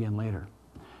visit it again later.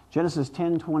 Genesis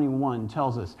 10:21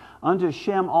 tells us, unto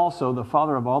Shem also, the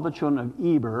father of all the children of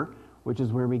Eber, which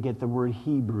is where we get the word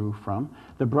Hebrew from,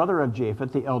 the brother of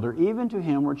Japheth, the elder, even to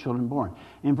him were children born.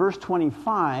 In verse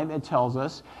 25, it tells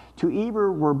us, to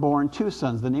Eber were born two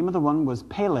sons. The name of the one was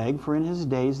Peleg, for in his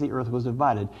days the earth was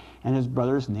divided, and his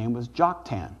brother's name was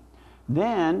Joktan.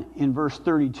 Then, in verse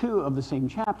 32 of the same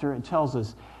chapter, it tells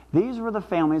us, these were the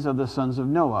families of the sons of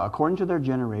Noah, according to their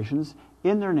generations,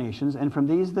 in their nations, and from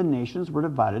these the nations were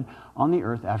divided on the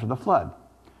earth after the flood.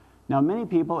 Now, many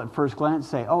people at first glance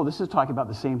say, oh, this is talking about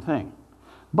the same thing.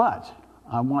 But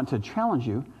I want to challenge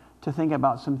you to think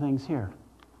about some things here.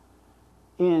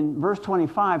 In verse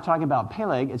 25, talking about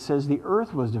Peleg, it says the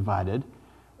earth was divided.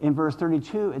 In verse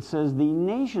 32, it says the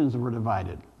nations were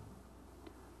divided.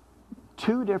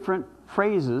 Two different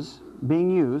phrases being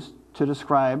used to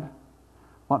describe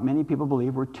what many people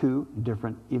believe were two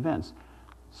different events.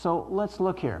 So let's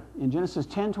look here. In Genesis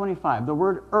 10:25, the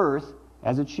word earth,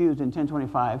 as it's used in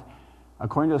 10:25,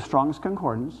 according to the Strong's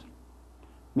Concordance,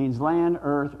 means land,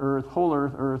 earth, whole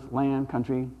earth, land,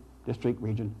 country, district,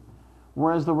 region.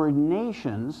 Whereas the word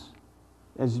nations,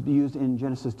 as used in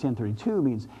Genesis 10:32,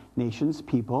 means nations,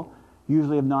 people,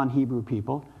 usually of non-Hebrew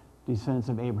people, descendants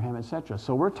of Abraham, etc.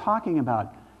 So we're talking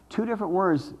about two different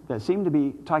words that seem to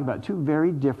be talking about two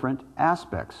very different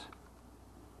aspects.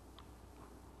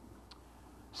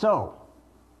 So,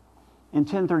 in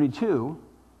 10:32,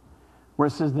 where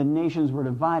it says the nations were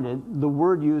divided, the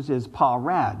word used is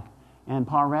parad. And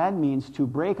parad means to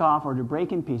break off or to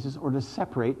break in pieces or to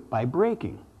separate by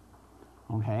breaking.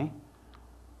 Okay?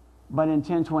 But in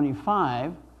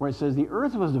 10:25, where it says the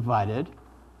earth was divided,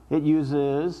 it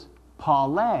uses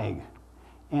paleg.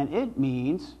 And it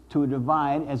means to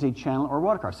divide as a channel or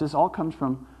watercourse. This all comes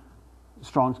from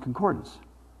Strong's Concordance.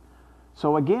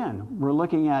 So again, we're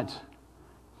looking at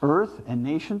earth and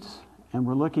nations, and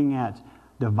we're looking at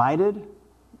divided.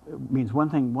 It means one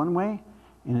thing one way.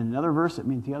 In another verse, it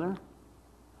means the other.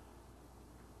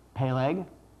 Peleg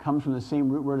comes from the same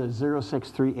root word as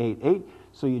 06388.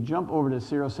 So you jump over to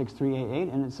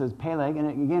 06388, and it says Peleg, and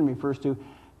it again refers to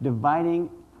dividing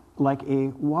like a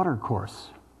watercourse.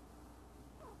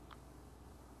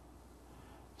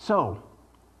 So,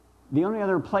 the only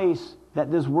other place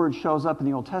that this word shows up in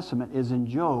the Old Testament is in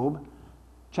Job,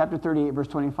 chapter 38, verse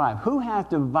 25. Who hath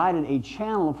divided a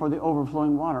channel for the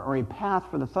overflowing water, or a path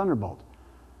for the thunderbolt?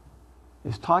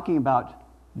 It's talking about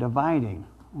dividing,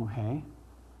 okay?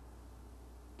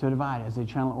 To divide as a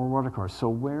channel or watercourse. So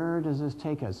where does this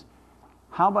take us?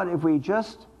 How about if we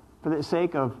just, for the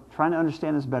sake of trying to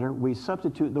understand this better, we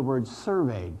substitute the word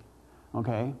surveyed,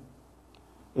 okay?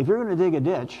 If you're going to dig a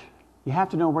ditch, you have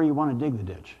to know where you want to dig the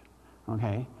ditch,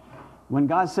 okay? When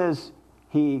God says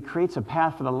he creates a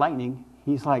path for the lightning,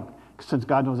 he's like, since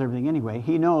God knows everything anyway,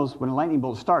 he knows when a lightning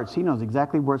bolt starts, he knows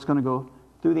exactly where it's going to go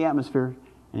through the atmosphere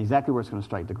and exactly where it's going to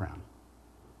strike the ground.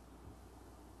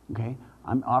 Okay?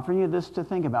 I'm offering you this to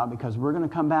think about because we're going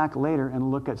to come back later and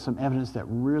look at some evidence that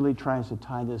really tries to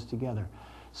tie this together.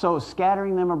 So,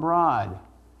 scattering them abroad.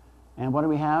 And what do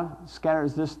we have? Scatter,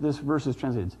 this verse is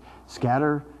translated.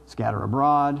 Scatter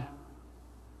abroad.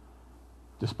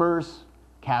 Disperse,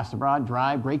 cast abroad,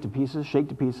 drive, break to pieces, shake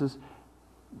to pieces.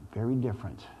 Very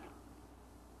different.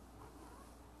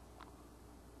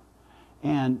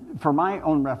 And for my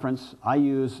own reference, I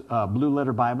use Blue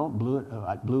Letter Bible,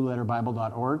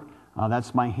 blueletterbible.org.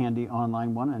 That's my handy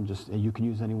online one, and just you can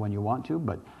use any one you want to,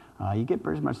 but you get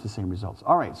pretty much the same results.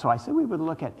 All right, so I said we would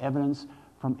look at evidence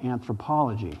from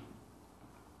anthropology.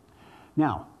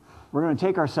 Now, we're going to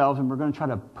take ourselves and we're going to try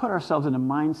to put ourselves in the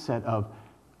mindset of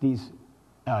these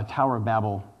Tower of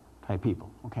Babel type people,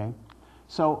 okay?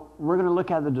 So we're going to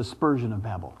look at the dispersion of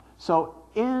Babel. So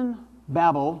in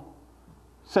Babel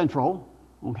Central,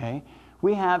 okay,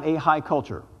 we have a high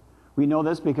culture. We know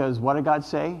this because what did God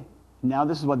say? Now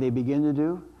this is what they begin to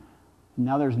do.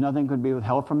 Now there's nothing could be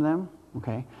withheld from them,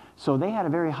 okay? So they had a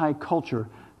very high culture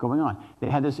going on. They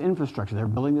had this infrastructure. They're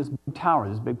building this big tower,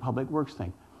 this big public works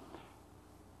thing.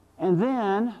 And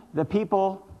then the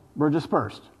people were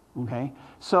dispersed. Okay,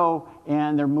 so,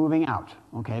 and they're moving out,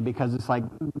 okay, because it's like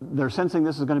they're sensing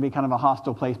this is going to be kind of a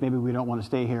hostile place. Maybe we don't want to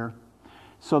stay here.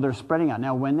 So they're spreading out.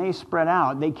 Now, when they spread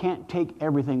out, they can't take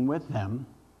everything with them.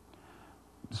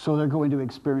 So they're going to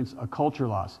experience a culture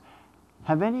loss.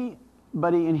 Have any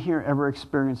anybody in here ever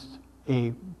experienced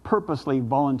a purposely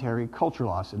voluntary culture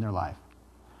loss in their life?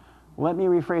 Let me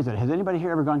rephrase it. Has anybody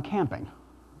here ever gone camping?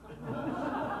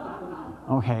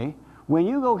 Okay. When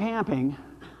you go camping,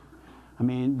 I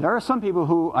mean, there are some people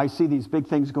who I see these big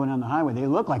things going down the highway. They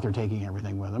look like they're taking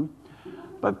everything with them.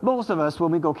 But most of us,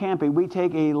 when we go camping, we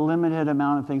take a limited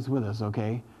amount of things with us,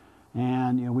 okay?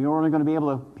 And, you know, we're only going to be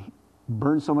able to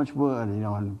burn so much wood, you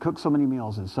know, and cook so many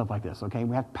meals and stuff like this, okay?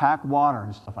 We have to pack water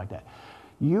and stuff like that.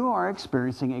 You are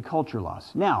experiencing a culture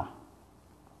loss. Now,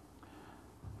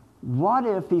 what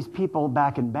if these people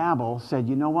back in Babel said,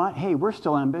 you know what? Hey, we're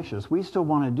still ambitious. We still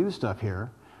want to do stuff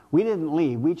here. We didn't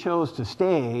leave. We chose to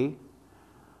stay,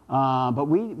 but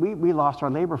we lost our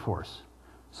labor force.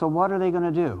 So what are they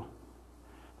going to do?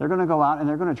 They're going to go out and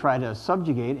they're going to try to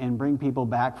subjugate and bring people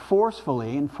back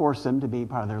forcefully and force them to be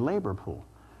part of their labor pool,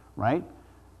 right?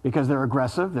 Because they're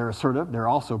aggressive, they're assertive, they're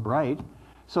also bright.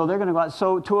 So they're going to go out.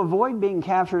 So to avoid being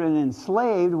captured and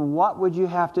enslaved, what would you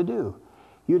have to do?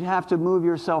 You'd have to move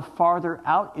yourself farther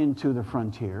out into the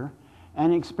frontier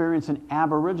and experience an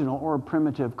aboriginal or a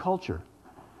primitive culture.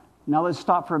 Now let's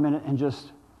stop for a minute and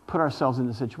just put ourselves in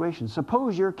the situation.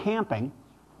 Suppose you're camping,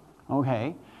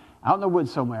 okay, out in the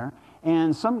woods somewhere,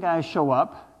 and some guys show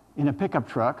up in a pickup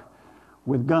truck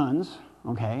with guns,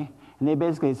 okay, and they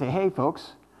basically say, hey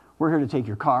folks, we're here to take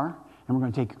your car, and we're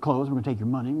going to take your clothes, we're going to take your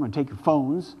money, we're going to take your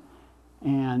phones,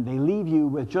 and they leave you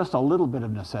with just a little bit of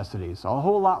necessities, a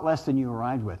whole lot less than you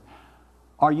arrived with.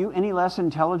 Are you any less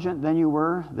intelligent than you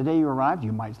were the day you arrived?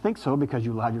 You might think so because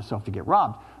you allowed yourself to get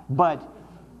robbed, but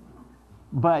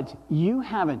you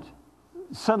haven't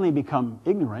suddenly become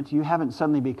ignorant, you haven't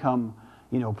suddenly become,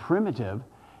 you know, primitive.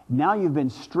 Now you've been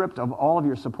stripped of all of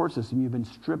your support system, you've been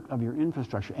stripped of your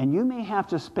infrastructure, and you may have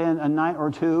to spend a night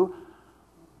or two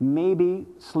maybe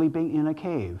sleeping in a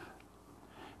cave,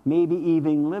 maybe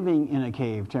even living in a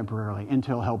cave temporarily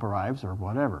until help arrives or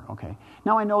whatever, okay?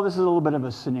 Now I know this is a little bit of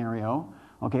a scenario,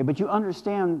 okay, but you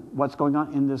understand what's going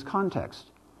on in this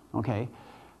context, okay?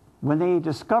 When they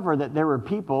discover that there were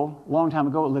people a long time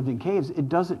ago who lived in caves, it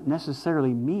doesn't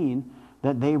necessarily mean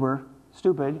that they were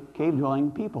stupid,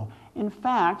 cave-dwelling people. In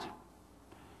fact,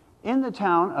 in the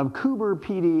town of Coober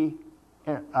Pedy,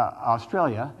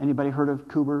 Australia, anybody heard of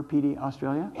Coober Pedy,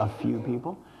 Australia? A few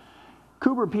people.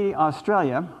 Coober Pedy,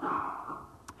 Australia,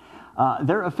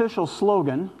 their official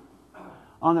slogan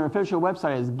on their official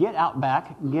website is "Get out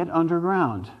back, get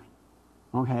underground."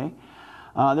 Okay?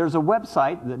 There's a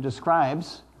website that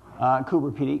describes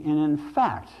Coober Pedy, and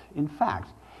in fact,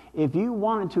 if you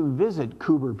wanted to visit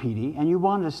Coober Pedy and you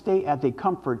wanted to stay at the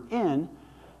Comfort Inn,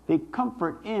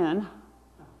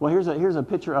 well, here's a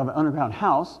picture of an underground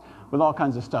house with all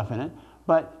kinds of stuff in it,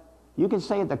 but you can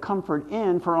stay at the Comfort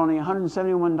Inn for only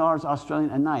 $171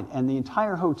 Australian a night, and the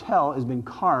entire hotel has been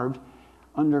carved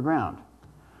underground.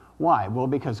 Why? Well,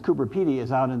 because Coober Pedy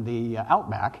is out in the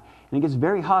outback, and it gets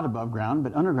very hot above ground,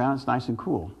 but underground it's nice and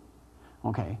cool.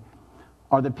 Okay.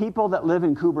 Are the people that live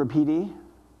in Coober Pedy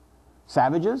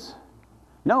savages?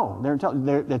 No,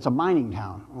 it's a mining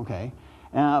town, okay?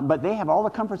 But they have all the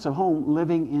comforts of home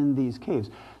living in these caves.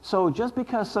 So just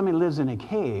because somebody lives in a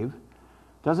cave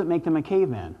doesn't make them a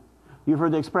caveman. You've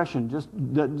heard the expression, just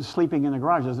sleeping in the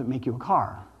garage doesn't make you a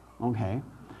car, okay?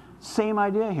 Same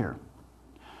idea here.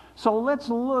 So let's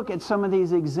look at some of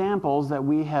these examples that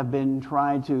we have been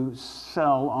trying to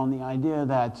sell on the idea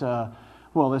that,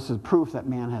 well, this is proof that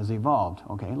man has evolved,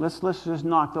 okay? Let's just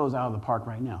knock those out of the park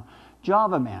right now.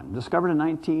 Java man, discovered in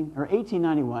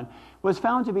 1891, was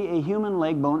found to be a human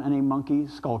leg bone and a monkey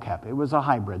skull cap. It was a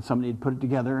hybrid. Somebody had put it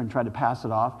together and tried to pass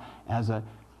it off as an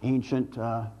ancient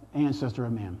ancestor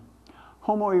of man.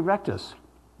 Homo erectus.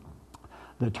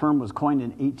 The term was coined in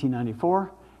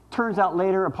 1894. Turns out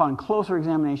later, upon closer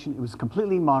examination, it was a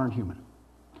completely modern human.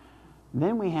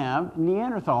 Then we have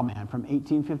Neanderthal man from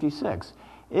 1856.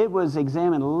 It was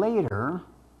examined later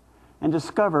and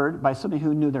discovered by somebody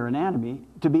who knew their anatomy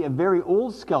to be a very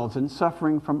old skeleton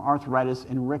suffering from arthritis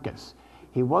and rickets.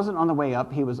 He wasn't on the way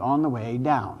up, he was on the way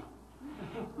down.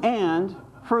 And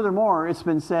furthermore, it's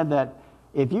been said that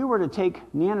if you were to take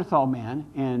Neanderthal man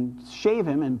and shave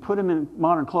him and put him in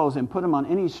modern clothes and put him on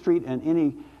any street in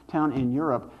any town in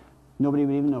Europe, nobody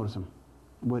would even notice him.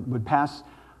 Would pass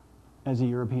as a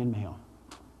European male.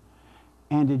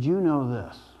 And did you know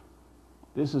this?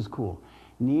 This is cool.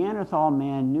 Neanderthal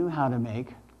man knew how to make,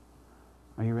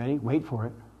 are you ready? Wait for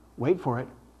it. Wait for it.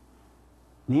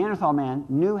 Neanderthal man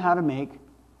knew how to make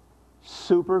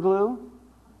super glue.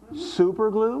 Super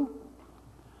glue.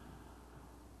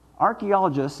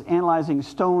 Archaeologists analyzing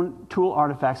stone tool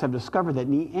artifacts have discovered that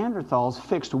Neanderthals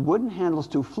fixed wooden handles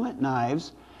to flint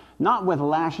knives, not with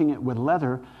lashing it with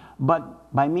leather,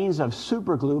 but by means of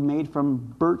superglue made from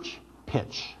birch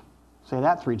pitch. Say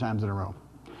that 3 times in a row.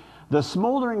 The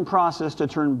smoldering process to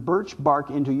turn birch bark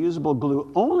into usable glue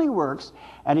only works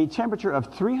at a temperature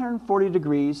of 340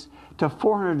 degrees to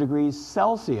 400 degrees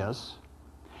Celsius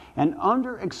and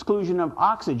under exclusion of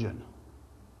oxygen.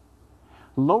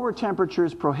 Lower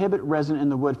temperatures prohibit resin in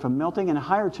the wood from melting, and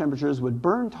higher temperatures would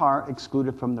burn tar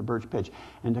excluded from the birch pitch.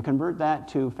 And to convert that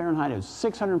to Fahrenheit, it's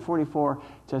 644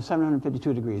 to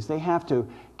 752 degrees. They have to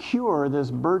cure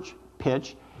this birch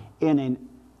pitch in an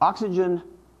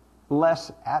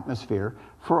oxygen-less atmosphere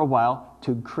for a while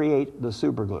to create the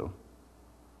superglue.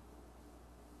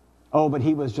 Oh, but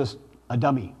he was just a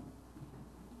dummy.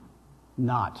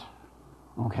 Not.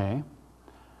 Okay.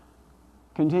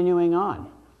 Continuing on.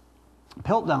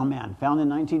 Piltdown Man, found in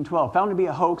 1912, found to be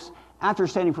a hoax after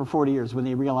studying for 40 years when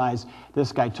they realized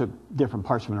this guy took different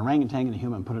parts from an orangutan and a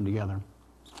human and put them together.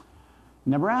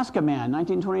 Nebraska Man,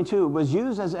 1922, was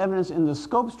used as evidence in the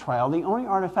Scopes trial. The only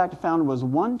artifact found was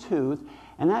one tooth,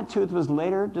 and that tooth was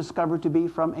later discovered to be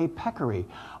from a peccary.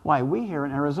 Why, we here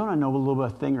in Arizona know a little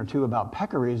bit thing or two about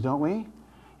peccaries, don't we?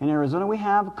 In Arizona, we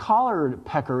have collared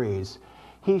peccaries.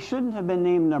 He shouldn't have been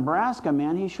named Nebraska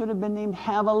Man. He should have been named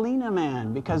Javelina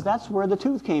Man, because that's where the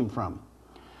tooth came from.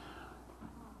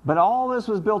 But all this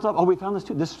was built up. Oh, we found this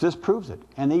tooth. This proves it.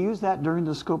 And they used that during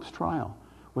the Scopes trial,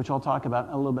 which I'll talk about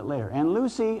a little bit later. And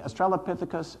Lucy,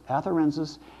 Australopithecus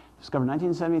atherensis, discovered in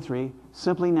 1973,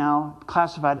 simply now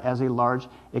classified as a large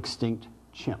extinct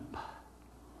chimp.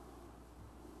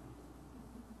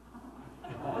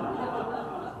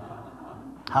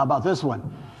 How about this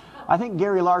one? I think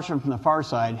Gary Larson from the far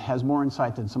side has more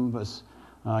insight than some of us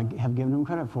have given him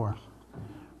credit for.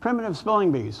 Primitive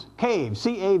spelling bees. Cave,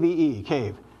 C-A-V-E,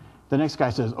 cave. The next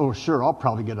guy says, oh, sure, I'll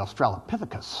probably get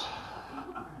Australopithecus.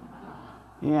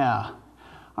 Yeah.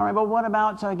 All right, but what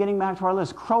about getting back to our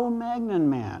list? Cro-Magnon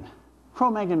Man.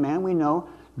 Cro-Magnon Man, we know,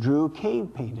 drew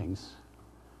cave paintings.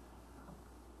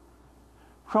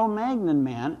 Cro-Magnon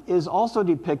Man is also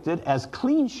depicted as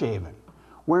clean-shaven,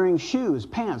 wearing shoes,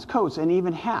 pants, coats, and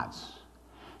even hats.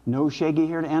 No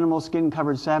shaggy-haired animal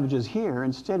skin-covered savages here.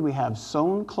 Instead, we have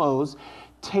sewn clothes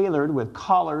tailored with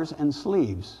collars and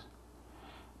sleeves.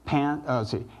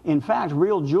 In fact,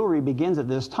 real jewelry begins at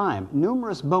this time.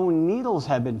 Numerous bone needles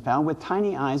have been found with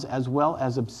tiny eyes as well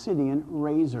as obsidian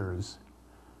razors.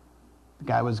 The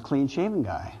guy was a clean-shaven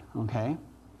guy, okay?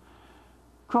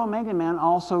 Cro-Magnon Man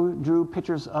also drew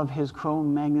pictures of his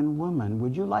Cro-Magnon woman.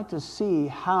 Would you like to see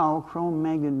how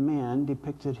Cro-Magnon Man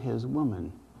depicted his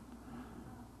woman?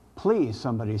 Please,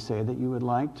 somebody say that you would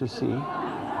like to see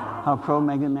how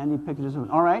Cro-Magnon Man depicted his woman.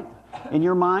 All right, in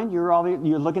your mind,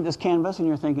 you're looking at this canvas and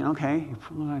you're thinking, okay.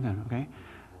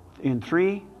 In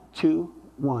 3, 2,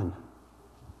 1.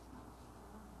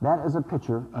 That is a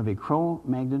picture of a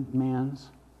Cro-Magnon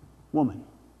Man's woman.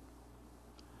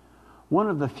 One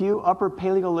of the few upper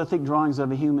Paleolithic drawings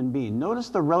of a human being. Notice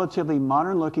the relatively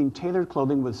modern-looking tailored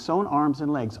clothing with sewn arms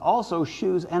and legs, also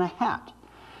shoes and a hat.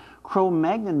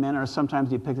 Cro-Magnon men are sometimes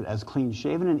depicted as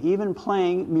clean-shaven and even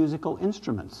playing musical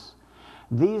instruments.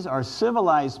 These are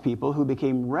civilized people who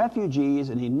became refugees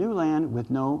in a new land with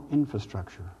no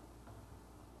infrastructure.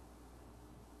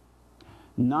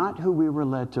 Not who we were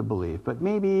led to believe, but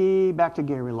maybe back to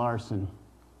Gary Larson.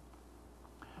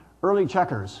 Early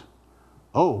checkers.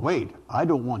 Oh, wait, I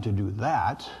don't want to do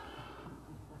that.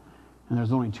 And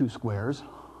there's only 2 squares.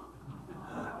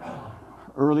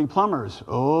 Early plumbers.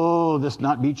 Oh, this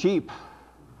not be cheap.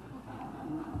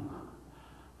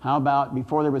 How about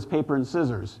before there was paper and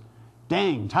scissors?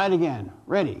 Dang, tight again.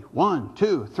 Ready. 1,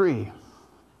 2, 3.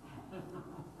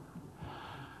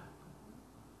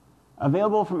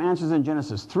 Available from Answers in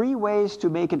Genesis. 3 Ways to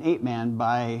Make an Ape Man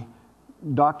by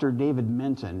Dr. David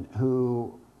Menton,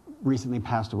 who recently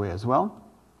passed away as well.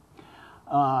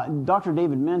 Dr.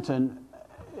 David Menton,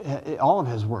 all of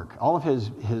his work, all of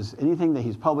his anything that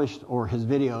he's published or his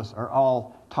videos are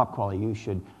all top quality. You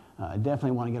should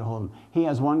definitely want to get a hold of him. He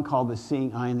has one called The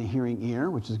Seeing Eye and the Hearing Ear,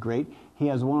 which is great. He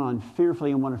has one on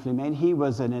Fearfully and Wonderfully Made. He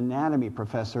was an anatomy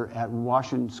professor at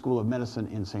Washington School of Medicine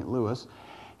in St. Louis.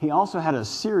 He also had a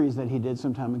series that he did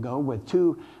some time ago with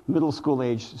 2 middle school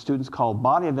age students called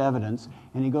Body of Evidence,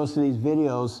 and he goes through these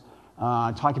videos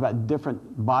talking about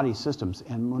different body systems.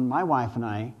 And when my wife and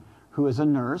I, who is a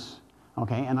nurse,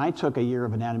 okay, and I took a year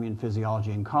of anatomy and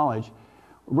physiology in college,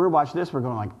 we're watching this, we're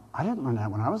going like, I didn't learn that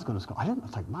when I was going to school.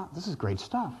 It's like, wow, this is great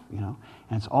stuff, you know.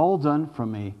 And it's all done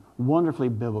from a wonderfully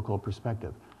biblical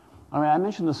perspective. All right, I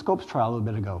mentioned the Scopes trial a little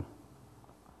bit ago.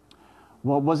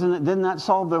 Well, didn't that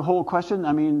solve the whole question?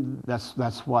 I mean, that's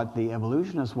what the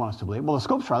evolutionists want us to believe. Well, the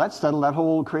Scopes trial, that settled that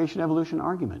whole creation-evolution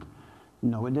argument.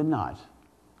 No, it did not.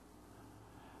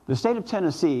 The state of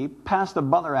Tennessee passed the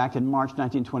Butler Act in March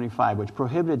 1925, which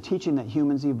prohibited teaching that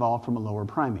humans evolved from a lower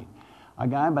primate. A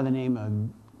guy by the name of...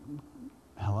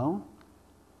 Hello?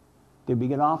 Did we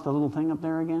get off the little thing up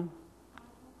there again?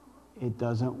 It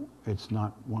doesn't, it's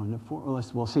not 1 to 4.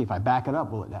 We'll see. If I back it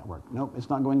up, will that work? Nope, it's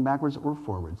not going backwards or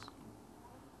forwards.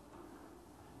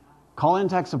 Call in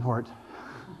tech support.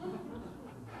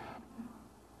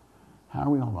 How are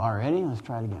we already? Let's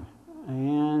try it again.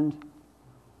 And...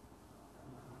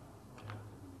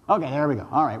 Okay, there we go.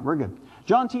 All right, we're good.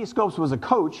 John T. Scopes was a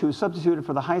coach who substituted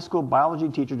for the high school biology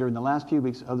teacher during the last few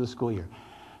weeks of the school year.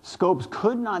 Scopes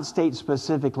could not state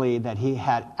specifically that he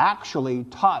had actually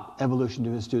taught evolution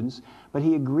to his students, but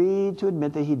he agreed to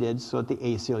admit that he did so that the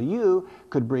ACLU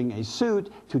could bring a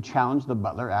suit to challenge the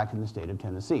Butler Act in the state of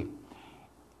Tennessee.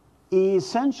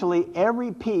 Essentially,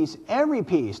 every piece,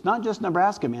 not just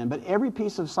Nebraska Man, but every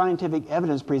piece of scientific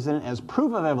evidence presented as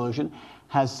proof of evolution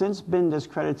has since been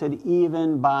discredited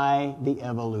even by the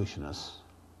evolutionists.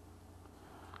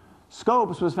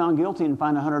 Scopes was found guilty and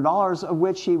fined $100, of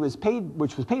which was paid by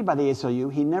the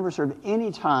ACLU. He never served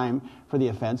any time for the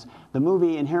offense. The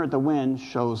movie Inherit the Wind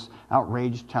shows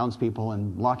outraged townspeople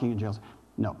and locking in jails.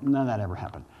 No, none of that ever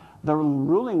happened. The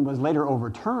ruling was later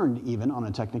overturned even on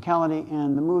a technicality,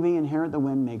 and the movie Inherit the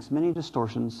Wind makes many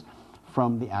distortions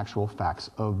from the actual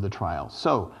facts of the trial.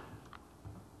 So,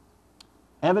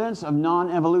 evidence of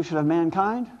non-evolution of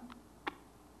mankind?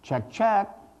 Check, check.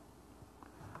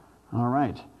 All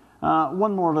right.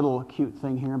 One more little cute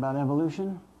thing here about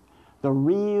evolution. The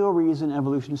real reason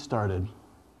evolution started.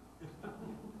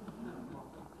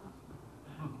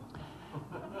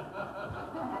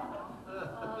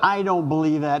 I don't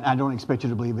believe that. I don't expect you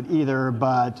to believe it either,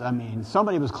 but, I mean,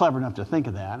 somebody was clever enough to think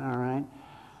of that, all right?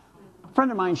 A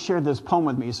friend of mine shared this poem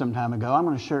with me some time ago. I'm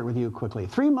going to share it with you quickly.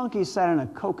 3 monkeys sat in a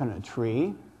coconut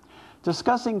tree,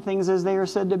 discussing things as they are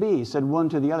said to be, said one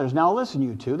to the others. Now listen,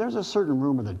 you two, there's a certain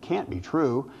rumor that can't be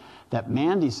true, that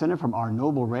man descended from our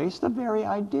noble race. The very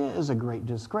idea is a great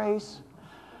disgrace.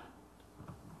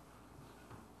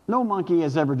 No monkey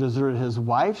has ever deserted his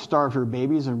wife, starved her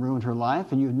babies, and ruined her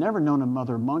life, and you've never known a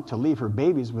mother monk to leave her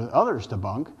babies with others to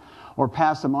bunk, or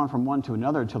pass them on from one to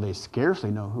another until they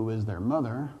scarcely know who is their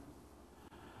mother.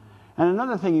 And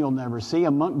another thing you'll never see,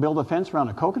 a monk build a fence around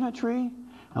a coconut tree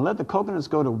and let the coconuts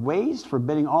go to waste,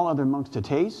 forbidding all other monks to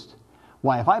taste.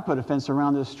 Why, if I put a fence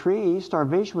around this tree,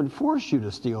 starvation would force you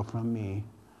to steal from me.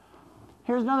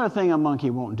 Here's another thing a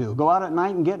monkey won't do. Go out at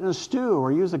night and get in a stew,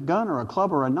 or use a gun or a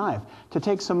club or a knife to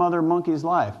take some other monkey's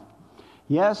life.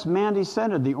 Yes, man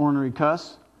descended, the ornery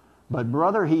cuss, but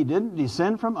brother, he didn't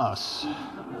descend from us.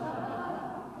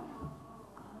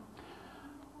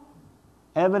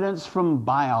 Evidence from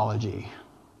biology.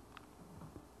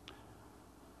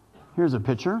 Here's a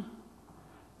picture,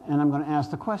 and I'm going to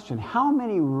ask the question, how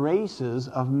many races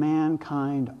of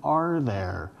mankind are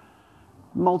there?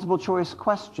 Multiple choice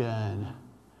question.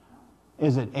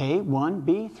 Is it A, 1,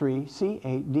 B, 3, C,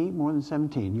 8, D, more than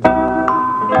 17? Well,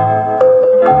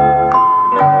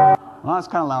 that's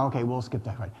kind of loud. Okay, we'll skip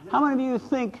that. Right. How many of you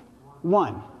think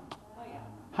 1?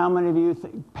 How many of you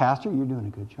think, Pastor, you're doing a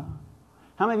good job.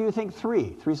 How many of you think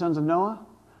 3? 3 sons of Noah?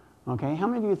 Okay. How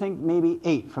many of you think maybe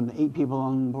 8 from the 8 people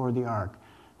on board the ark?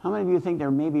 How many of you think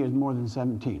there maybe is more than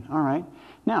 17? All right.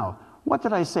 Now, what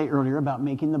did I say earlier about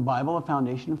making the Bible a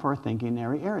foundation for our thinking in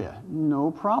every area?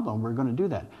 No problem. We're going to do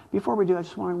that. Before we do, I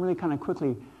just want to really kind of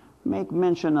quickly make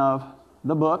mention of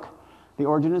the book, The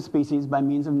Origin of Species by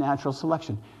Means of Natural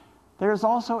Selection. There's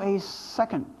also a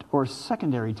second or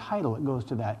secondary title that goes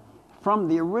to that from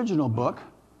the original book,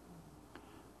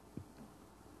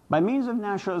 By Means of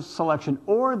Natural Selection,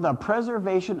 or the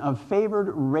Preservation of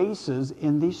Favored Races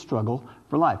in the Struggle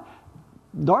for Life.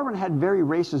 Darwin had very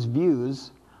racist views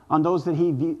on those that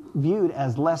he viewed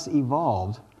as less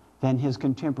evolved than his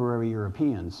contemporary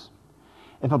Europeans.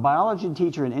 If a biology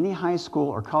teacher in any high school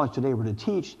or college today were to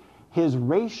teach his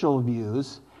racial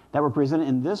views that were presented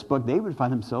in this book, they would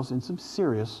find themselves in some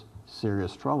serious,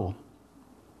 serious trouble.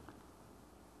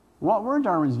 What were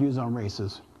Darwin's views on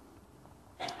races?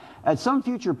 At some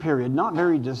future period, not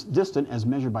very distant as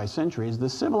measured by centuries, the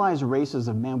civilized races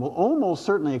of man will almost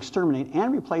certainly exterminate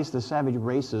and replace the savage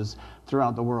races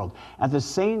throughout the world. At the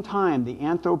same time, the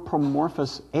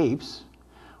anthropomorphous apes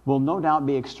will no doubt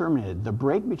be exterminated. The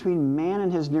break between man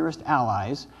and his nearest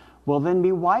allies will then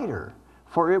be wider,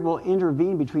 for it will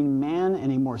intervene between man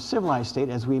and a more civilized state,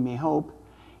 as we may hope.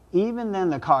 Even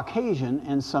then, the Caucasian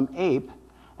and some ape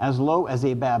as low as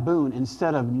a baboon,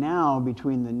 instead of now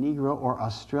between the Negro or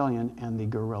Australian and the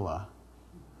gorilla.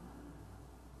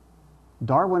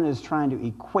 Darwin is trying to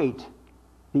equate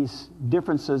these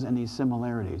differences and these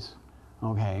similarities,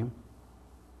 okay?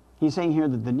 He's saying here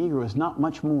that the Negro is not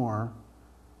much more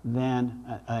than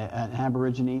an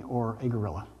Aborigine or a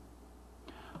gorilla.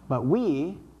 But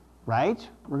we, right,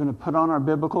 we're going to put on our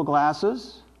biblical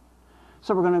glasses.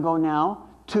 So we're going to go now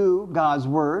to God's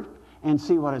Word and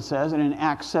see what it says. And in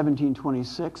Acts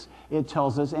 17:26, it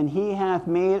tells us, "And he hath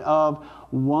made of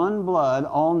one blood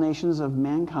all nations of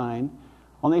mankind,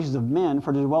 all nations of men,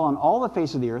 for to dwell on all the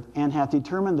face of the earth, and hath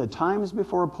determined the times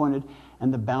before appointed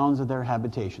and the bounds of their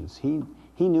habitations."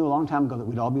 He knew a long time ago that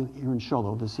we'd all be here in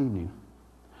Shiloh this evening.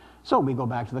 So we go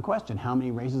back to the question, how many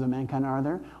races of mankind are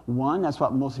there? One, that's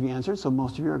what most of you answered, so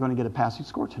most of you are going to get a passing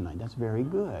score tonight. That's very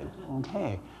good.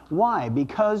 Okay. Why?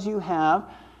 Because you have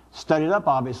studied up,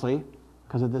 obviously,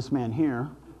 because of this man here.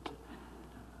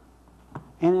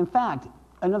 And in fact,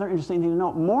 another interesting thing to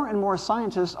note, more and more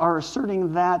scientists are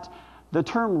asserting that the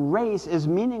term race is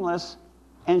meaningless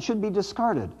and should be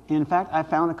discarded. In fact, I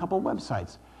found a couple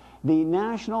websites. The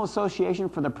National Association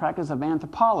for the Practice of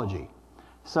Anthropology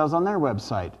says on their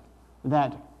website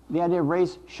that the idea of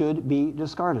race should be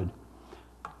discarded.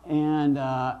 And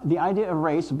The Idea of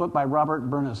Race, a book by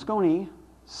Robert Bernasconi,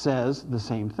 says the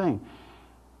same thing.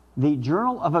 The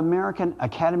Journal of American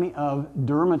Academy of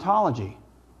Dermatology,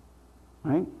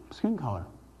 right? Skin color.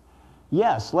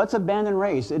 Yes, let's abandon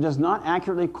race. It does not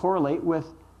accurately correlate with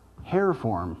hair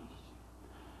form.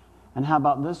 And how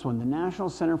about this one? The National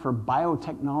Center for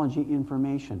Biotechnology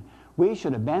Information. We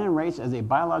should abandon race as a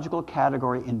biological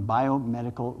category in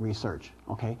biomedical research.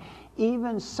 Okay?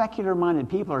 Even secular-minded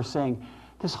people are saying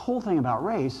this whole thing about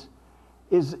race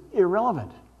is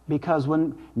irrelevant, because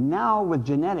now with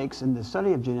genetics and the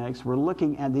study of genetics, we're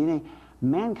looking at DNA.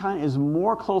 Mankind is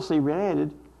more closely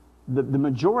related. The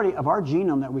majority of our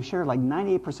genome that we share, like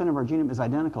 98% of our genome, is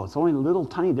identical. It's only little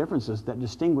tiny differences that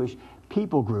distinguish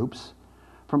people groups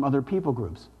from other people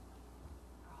groups.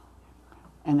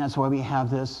 And that's why we have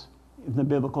this, the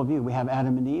biblical view. We have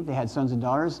Adam and Eve. They had sons and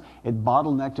daughters. It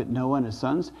bottlenecked at Noah and his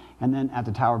sons. And then at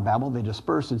the Tower of Babel, they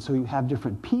dispersed. And so you have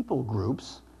different people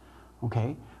groups,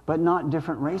 okay, but not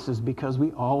different races, because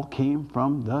we all came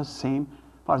from the same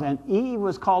father. And Eve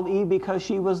was called Eve because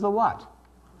she was the what?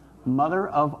 Mother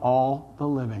of all the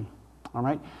living. All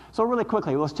right? So really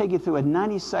quickly, let's take you through a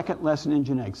 90-second lesson in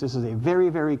genetics. This is a very,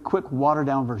 very quick,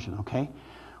 watered-down version, okay?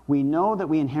 We know that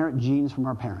we inherit genes from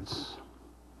our parents.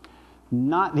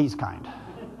 Not these kind.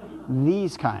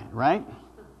 These kind, right?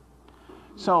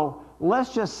 So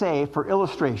let's just say, for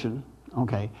illustration,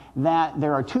 okay, that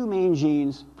there are two main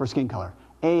genes for skin color,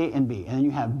 A and B. And then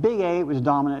you have big A, which is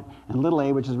dominant, and little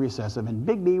a, which is recessive, and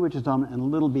big B, which is dominant,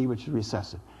 and little b, which is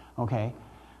recessive, okay?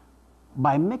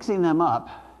 By mixing them up,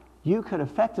 you could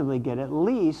effectively get at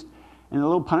least, in a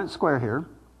little Punnett square here,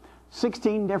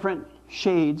 16 different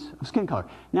shades of skin color.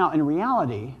 Now, in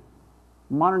reality,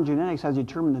 modern genetics has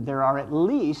determined that there are at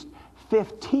least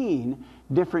 15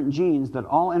 different genes that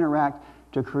all interact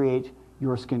to create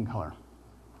your skin color,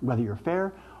 whether you're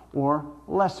fair or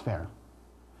less fair.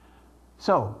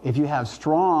 So, if you have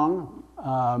strong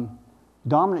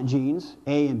dominant genes,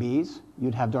 A and B's,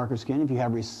 you'd have darker skin. If you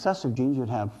have recessive genes, you'd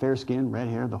have fair skin, red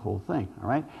hair, the whole thing, all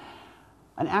right?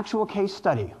 An actual case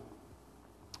study.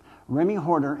 Remy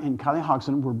Horder and Kylie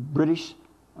Hodgson were British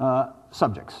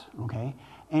subjects, okay?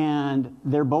 And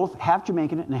they're both half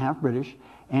Jamaican and half British.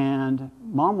 And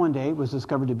mom one day was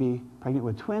discovered to be pregnant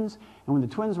with twins. And when the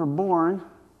twins were born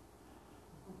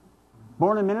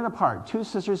a minute apart, two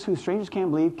sisters who strangers can't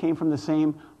believe came from the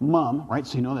same mom, right?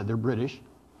 So you know that they're British.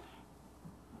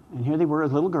 And here they were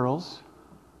as little girls.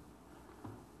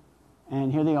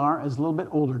 And here they are as a little bit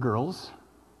older girls.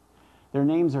 Their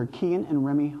names are Kian and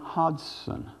Remy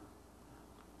Hodgson.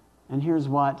 And here's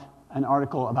what an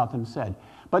article about them said.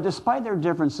 But despite their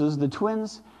differences, the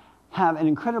twins have an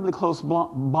incredibly close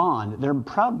bond. Their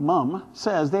proud mom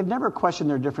says they've never questioned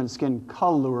their different skin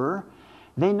color.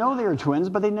 They know they are twins,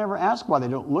 but they never ask why they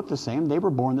don't look the same. They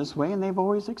were born this way, and they've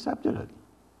always accepted it.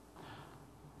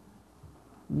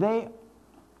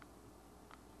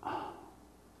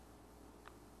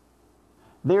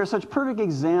 They are such perfect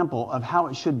example of how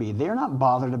it should be. They're not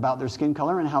bothered about their skin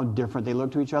color and how different they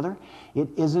look to each other. It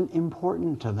isn't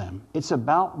important to them. It's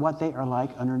about what they are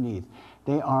like underneath.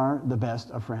 They are the best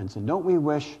of friends. And don't we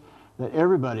wish that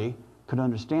everybody could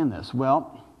understand this?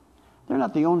 Well, they're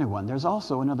not the only one. There's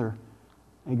also another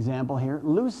example here.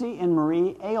 Lucy and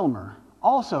Marie Aylmer,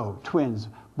 also twins,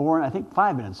 born, I think,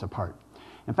 5 minutes apart.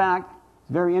 In fact,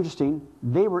 it's very interesting.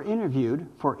 They were interviewed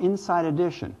for Inside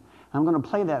Edition. I'm going to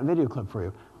play that video clip for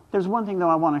you. There's one thing, though,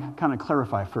 I want to kind of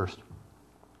clarify first.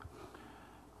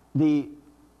 The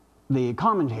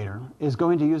commentator is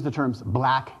going to use the terms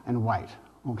black and white,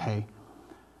 okay?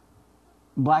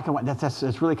 Black and white,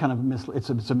 that's really kind of it's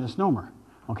a misnomer,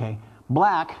 Okay?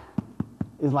 Black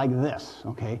is like this,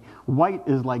 okay? White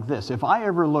is like this. If I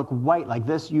ever look white like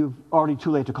this, you've already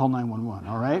too late to call 911,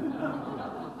 all right?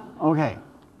 Okay,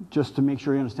 just to make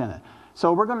sure you understand that.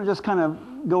 So we're going to just kind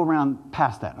of go around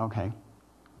past that, okay?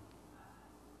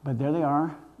 But there they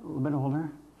are, a little bit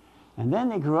older. And then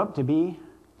they grew up to be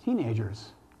teenagers.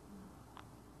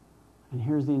 And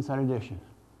here's the Inside Edition.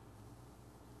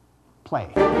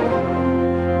 Play.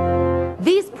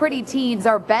 These pretty teens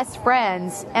are best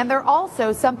friends, and they're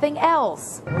also something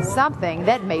else. Something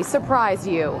that may surprise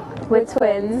you. We're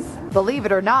twins. Believe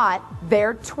it or not,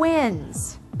 they're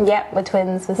twins. Yep, we're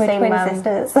twins. We're same twin mum,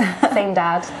 sisters. same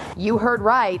dad. You heard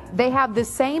right. They have the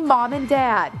same mom and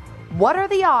dad. What are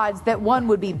the odds that one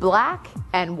would be black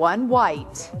and one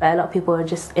white? A lot of people are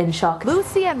just in shock.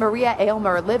 Lucy and Maria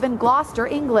Aylmer live in Gloucester,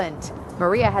 England.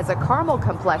 Maria has a caramel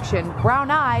complexion, brown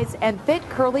eyes, and thick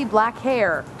curly black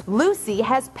hair. Lucy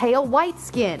has pale white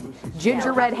skin,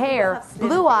 ginger red hair,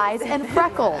 blue eyes, and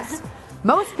freckles.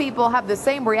 Most people have the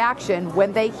same reaction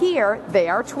when they hear they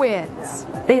are twins.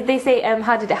 They say,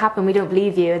 how did it happen? We don't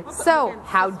believe you. So,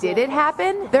 how did it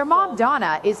happen? Their mom,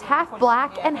 Donna, is half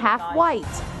black and half white.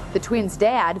 The twins'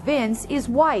 dad, Vince, is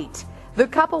white. The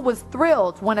couple was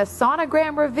thrilled when a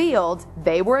sonogram revealed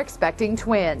they were expecting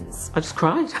twins. I just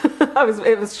cried.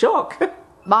 It was shock.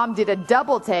 Mom did a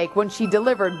double take when she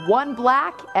delivered one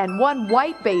black and one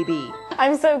white baby.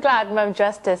 I'm so glad Mum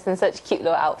dressed us in such cute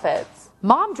little outfits.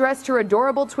 Mom dressed her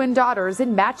adorable twin daughters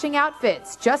in matching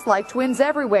outfits, just like twins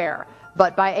everywhere.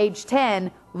 But by age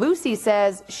 10, Lucy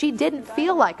says she didn't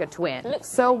feel like a twin,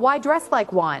 so why dress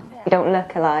like one? We don't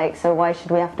look alike, so why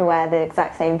should we have to wear the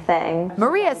exact same thing?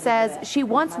 Maria says she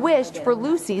once wished for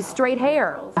Lucy's straight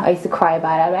hair. I used to cry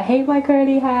about it. I'm like, I hate my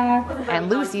curly hair. And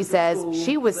Lucy says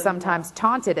she was sometimes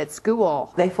taunted at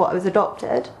school. They thought I was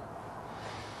adopted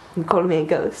and called me a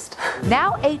ghost.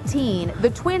 Now 18, the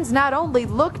twins not only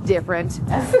look different,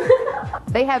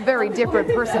 they have very different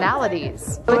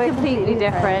personalities. We're completely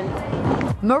different.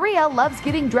 Maria loves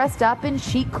getting dressed up in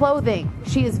chic clothing.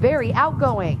 She is very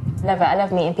outgoing. I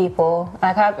love meeting people.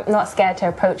 Like, I'm not scared to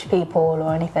approach people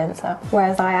or anything, so.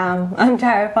 Whereas I'm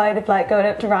terrified of like going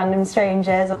up to random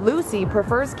strangers. Lucy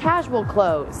prefers casual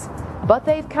clothes, but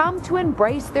they've come to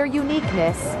embrace their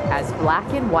uniqueness as black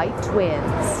and white twins.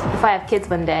 If I have kids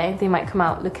one day, they might come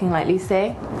out looking like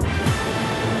Lucy.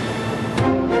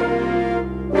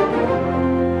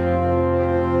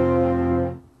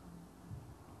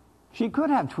 She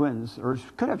could have twins, or she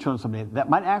could have chosen somebody that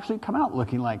might actually come out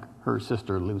looking like her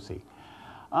sister Lucy.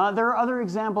 There are other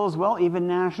examples as well. Even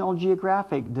National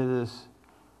Geographic did this.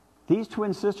 These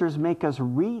twin sisters make us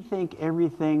rethink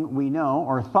everything we know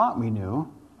or thought we knew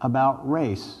about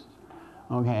race.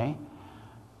 Okay?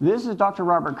 This is Dr.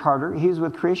 Robert Carter. He's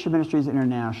with Creation Ministries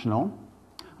International.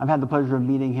 I've had the pleasure of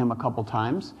meeting him a couple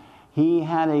times. He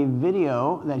had a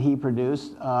video that he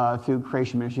produced through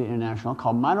Creation Ministry International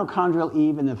called Mitochondrial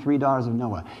Eve and the Three Daughters of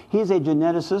Noah. He's a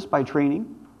geneticist by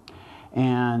training,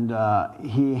 and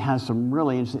he has some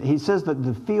really interesting... He says that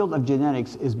the field of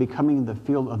genetics is becoming the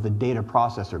field of the data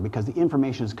processor because the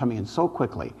information is coming in so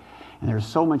quickly, and there's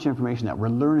so much information that we're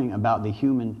learning about the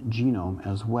human genome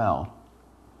as well.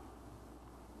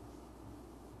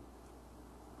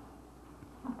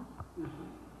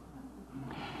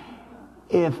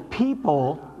 If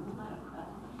people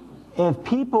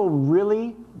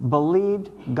really believed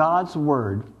God's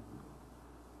word,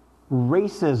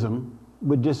 racism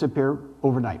would disappear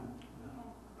overnight.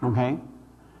 Okay?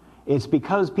 It's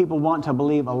because people want to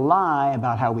believe a lie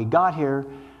about how we got here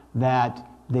that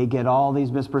they get all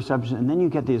these misperceptions, and then you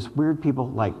get these weird people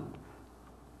like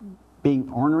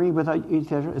being ornery with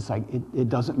each other. It's like it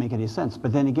doesn't make any sense.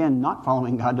 But then again, not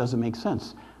following God doesn't make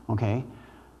sense. Okay?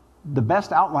 The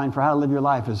best outline for how to live your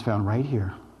life is found right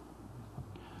here.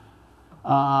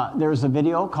 There's a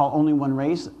video called Only One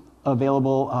Race,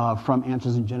 available from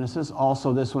Answers in Genesis.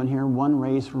 Also this one here, One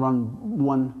Race,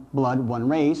 One Blood, One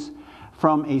Race,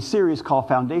 from a series called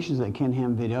Foundations, that Ken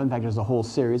Ham video. In fact, there's a whole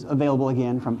series available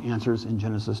again from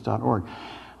answersingenesis.org.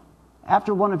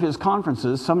 After one of his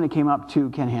conferences, somebody came up to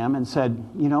Ken Ham and said,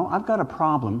 you know, I've got a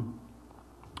problem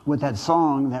with that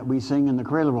song that we sing in the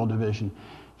Cradle Roll division.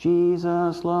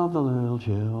 Jesus loved the little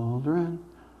children,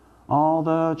 all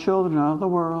the children of the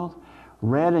world,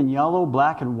 red and yellow,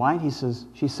 black and white.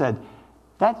 She said,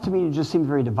 that to me just seems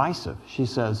very divisive. She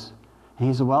says, and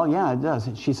he said, well, yeah, it does.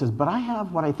 And she says, but I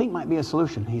have what I think might be a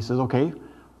solution. He says, okay,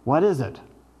 what is it?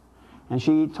 And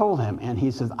she told him, and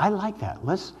he says, I like that.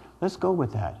 Let's go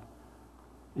with that.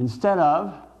 Instead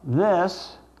of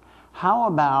this, how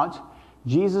about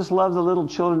Jesus loves the little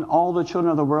children, all the children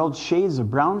of the world, shades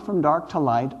of brown from dark to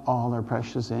light, all are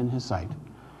precious in his sight.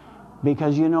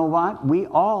 Because you know what? We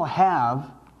all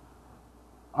have,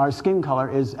 our skin color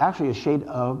is actually a shade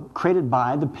created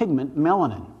by the pigment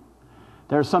melanin.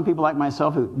 There are some people like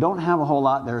myself who don't have a whole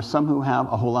lot. There are some who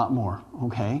have a whole lot more,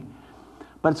 okay?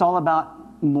 But it's all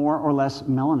about more or less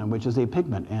melanin, which is a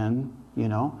pigment. And, you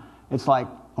know, it's like,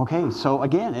 okay, so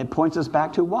again, it points us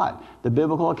back to what? The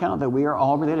biblical account that we are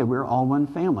all related. We're all one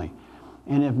family.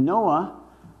 And if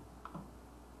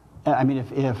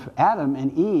if Adam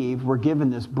and Eve were given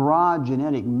this broad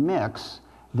genetic mix,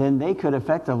 then they could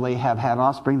effectively have had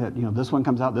offspring that, you know, this one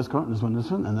comes out, this one, and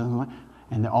this one,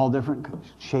 and they're all different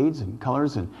shades and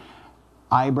colors and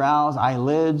eyebrows,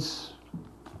 eyelids.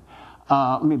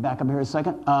 Let me back up here a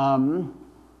second.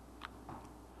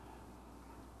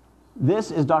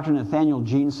 This is Dr. Nathaniel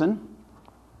Jeanson.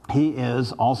 He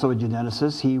is also a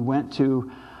geneticist. He went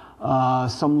to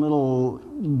some little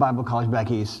Bible college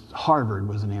back east. Harvard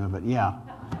was the name of it, yeah.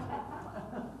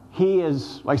 He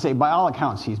is, like I say, by all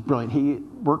accounts, he's brilliant. He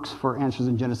works for Answers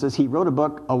in Genesis. He wrote a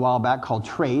book a while back called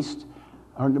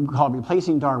called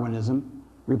Replacing Darwin,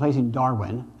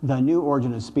 The New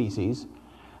Origin of Species.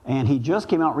 And he just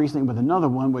came out recently with another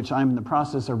one, which I'm in the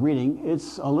process of reading.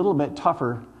 It's a little bit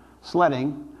tougher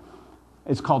sledding.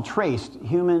 It's called Traced,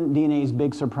 Human DNA's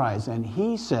Big Surprise. And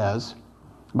he says,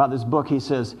 about this book, he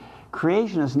says,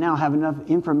 creationists now have enough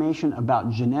information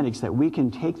about genetics that we can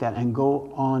take that and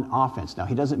go on offense. Now,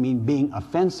 he doesn't mean being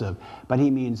offensive, but he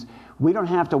means we don't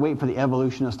have to wait for the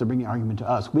evolutionists to bring the argument to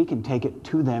us. We can take it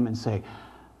to them and say,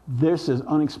 this is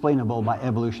unexplainable by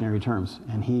evolutionary terms.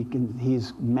 And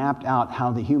he's mapped out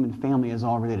how the human family is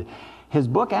all related. His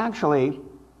book actually,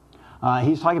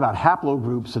 he's talking about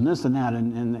haplogroups and this and that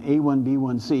and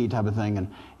A1B1C type of thing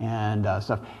and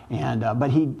stuff.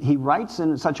 But he writes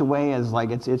in such a way as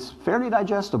like it's fairly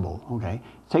digestible. Okay,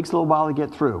 it takes a little while to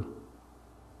get through.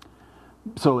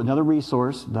 So another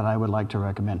resource that I would like to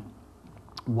recommend.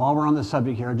 While we're on the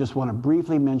subject here, I just want to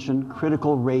briefly mention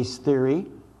critical race theory.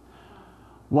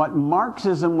 What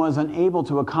Marxism was unable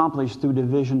to accomplish through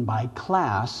division by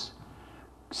class,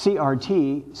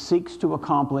 CRT seeks to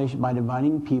accomplish by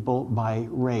dividing people by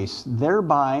race,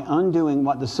 thereby undoing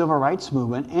what the Civil Rights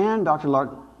Movement and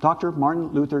Dr. Martin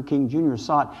Luther King Jr.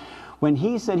 sought when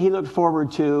he said he looked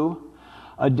forward to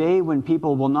a day when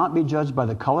people will not be judged by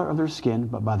the color of their skin,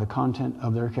 but by the content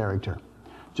of their character.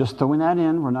 Just throwing that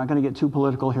in. We're not going to get too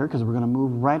political here because we're going to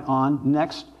move right on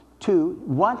next to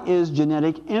what is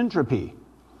genetic entropy.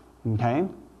 Okay?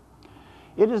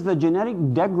 It is the genetic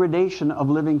degradation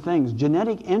of living things.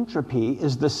 Genetic entropy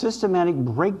is the systematic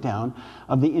breakdown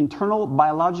of the internal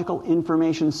biological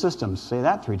information systems. Say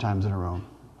that 3 times in a row.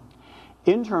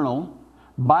 Internal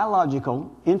biological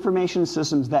information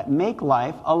systems that make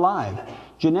life alive.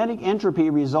 Genetic entropy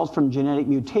results from genetic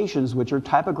mutations, which are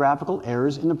typographical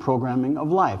errors in the programming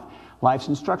of life. Life's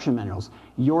instruction manuals.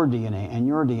 Your DNA and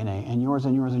your DNA and yours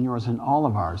and yours and yours and all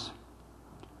of ours.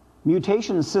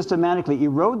 Mutations systematically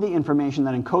erode the information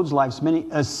that encodes life's many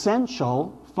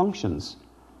essential functions.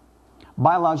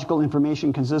 Biological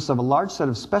information consists of a large set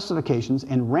of specifications,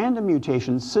 and random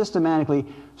mutations systematically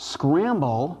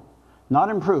scramble, not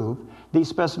improve, these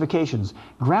specifications,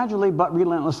 gradually but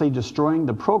relentlessly destroying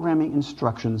the programming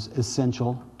instructions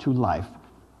essential to life.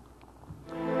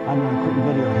 I'm going to put a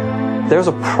video here. There's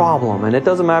a problem, and it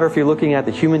doesn't matter if you're looking at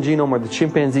the human genome or the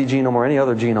chimpanzee genome or any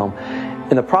other genome.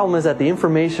 And the problem is that the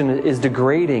information is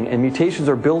degrading and mutations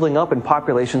are building up in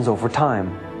populations over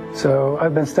time. So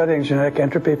I've been studying genetic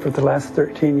entropy for the last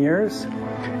 13 years,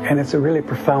 and it's a really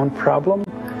profound problem,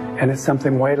 and it's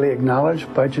something widely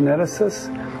acknowledged by geneticists,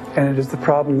 and it is the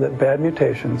problem that bad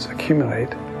mutations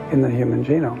accumulate in the human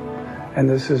genome. And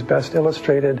this is best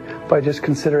illustrated by just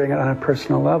considering it on a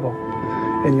personal level.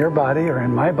 In your body, or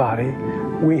in my body,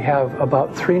 we have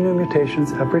about 3 new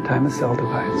mutations every time a cell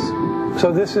divides.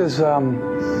 So this is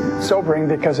sobering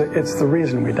because it's the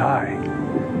reason we die.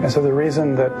 And so the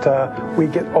reason that we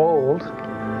get old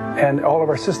and all of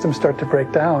our systems start to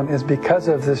break down is because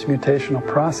of this mutational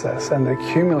process and the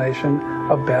accumulation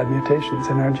of bad mutations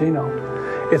in our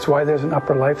genome. It's why there's an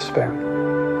upper lifespan.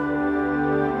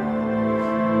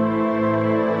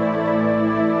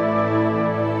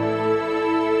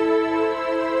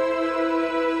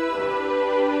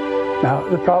 Now,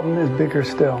 the problem is bigger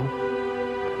still,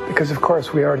 because of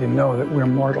course we already know that we're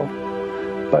mortal,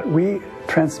 but we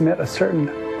transmit a certain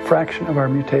fraction of our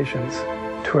mutations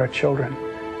to our children,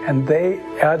 and they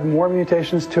add more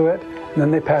mutations to it, and then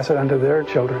they pass it on to their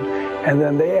children, and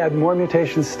then they add more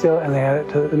mutations still, and they add it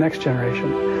to the next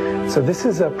generation. So this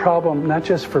is a problem not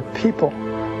just for people,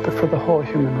 but for the whole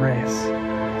human race.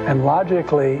 And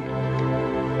logically,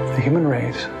 the human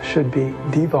race should be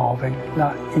devolving,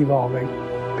 not evolving,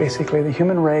 Basically, the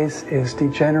human race is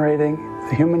degenerating.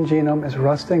 The human genome is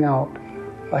rusting out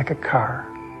like a car.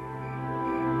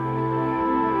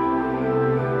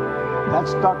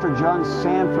 That's Dr. John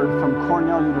Sanford from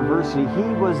Cornell University. He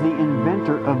was the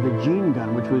inventor of the gene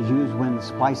gun, which was used when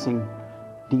splicing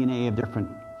DNA of different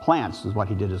plants, is what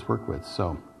he did his work with.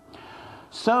 So,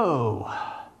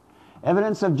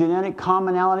 evidence of genetic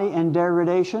commonality and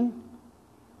degradation?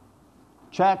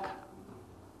 Check.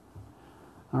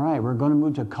 All right, we're going to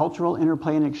move to cultural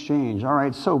interplay and exchange. All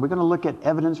right, so we're going to look at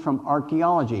evidence from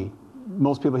archaeology.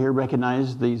 Most people here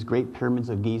recognize these great pyramids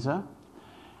of Giza.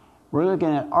 We're looking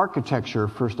at architecture,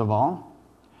 first of all.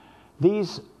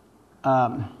 These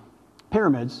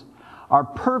pyramids are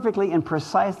perfectly and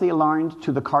precisely aligned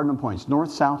to the cardinal points,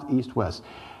 north, south, east, west.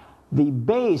 The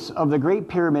base of the Great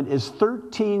Pyramid is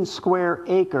 13 square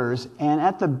acres, and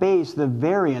at the base, the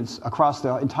variance across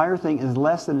the entire thing is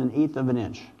less than 1/8 of an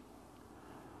inch.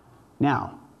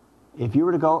 Now, if you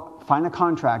were to go find a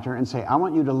contractor and say, I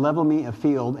want you to level me a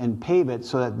field and pave it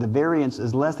so that the variance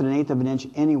is less than 1/8 of an inch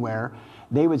anywhere,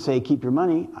 they would say, keep your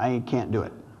money, I can't do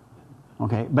it.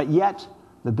 Okay, but yet,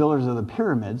 the builders of the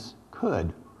pyramids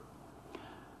could.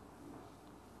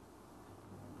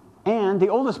 And the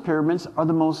oldest pyramids are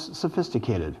the most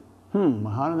sophisticated.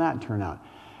 How did that turn out?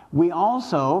 We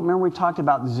also, remember we talked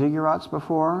about ziggurats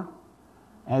before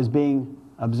as being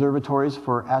observatories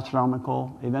for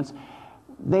astronomical events?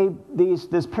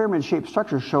 This pyramid-shaped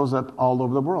structure shows up all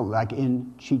over the world, like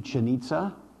in Chichen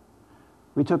Itza.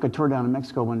 We took a tour down in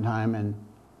Mexico one time,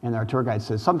 and our tour guide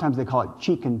says, sometimes they call it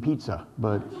chicken pizza,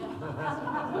 but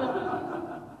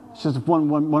it's just one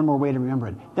more way to remember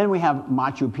it. Then we have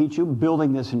Machu Picchu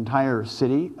building this entire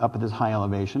city up at this high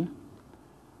elevation.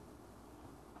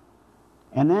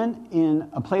 And then in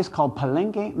a place called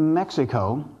Palenque,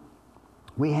 Mexico,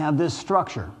 we have this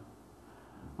structure.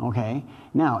 Okay,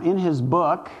 now in his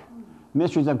book,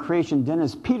 Mysteries of Creation,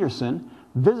 Dennis Peterson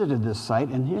visited this site,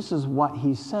 and this is what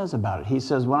he says about it. He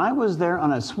says, when I was there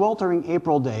on a sweltering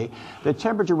April day, the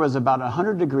temperature was about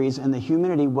 100 degrees and the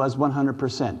humidity was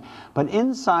 100%. But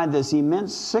inside this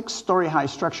immense 6-story high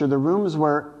structure, the rooms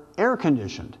were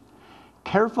air-conditioned.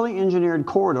 Carefully engineered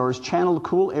corridors channeled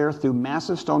cool air through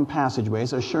massive stone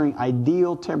passageways, assuring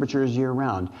ideal temperatures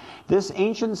year-round. This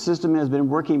ancient system has been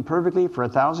working perfectly for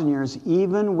 1,000 years,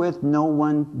 even with no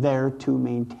one there to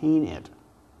maintain it.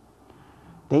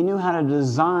 They knew how to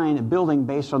design a building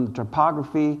based on the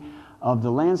topography of the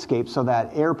landscape so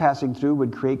that air passing through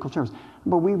would create cool temps.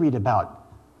 But we read about,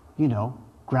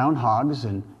 groundhogs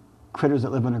and critters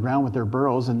that live underground with their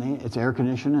burrows, and it's air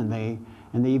conditioned, and they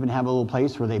even have a little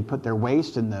place where they put their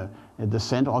waste, and the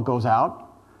scent all goes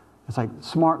out. It's like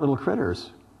smart little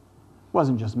critters. It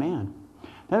wasn't just man.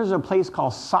 Then there's a place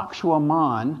called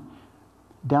Sacsayhuaman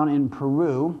down in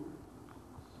Peru.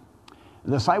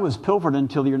 The site was pilfered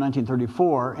until the year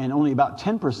 1934, and only about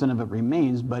 10% of it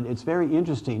remains, but it's very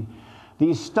interesting.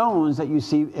 These stones that you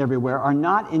see everywhere are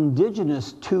not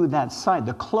indigenous to that site.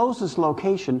 The closest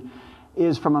location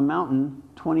is from a mountain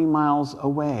 20 miles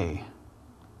away.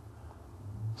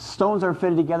 Stones are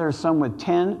fitted together, some with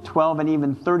 10, 12, and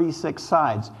even 36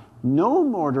 sides. No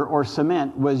mortar or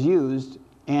cement was used,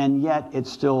 and yet it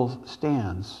still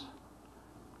stands.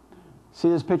 See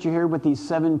this picture here with these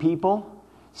 7 people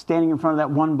standing in front of that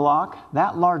one block?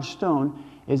 That large stone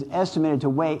is estimated to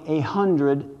weigh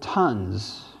 100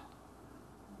 tons.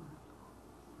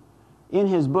 In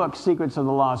his book, Secrets of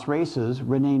the Lost Races,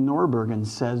 Rene Norbergen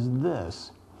says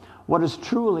this: what is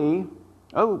truly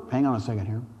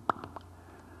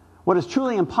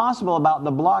impossible about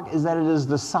the block is that it is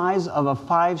the size of a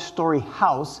 5-story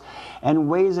house and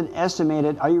weighs an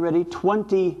estimated, are you ready,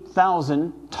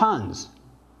 20,000 tons.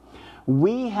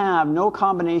 We have no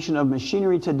combination of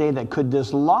machinery today that could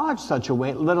dislodge such a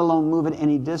weight, let alone move it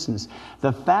any distance.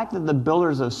 The fact that the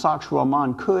builders of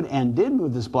Sacsayhuaman could and did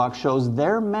move this block shows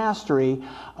their mastery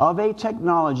of a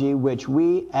technology which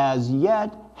we as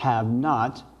yet have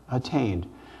not attained.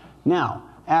 Now,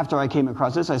 after I came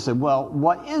across this, I said, well,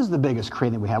 what is the biggest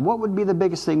crane that we have? What would be the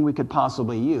biggest thing we could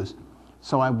possibly use?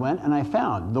 So I went and I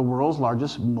found the world's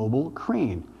largest mobile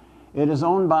crane. It is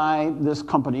owned by this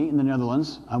company in the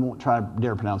Netherlands. I won't try to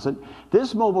dare pronounce it.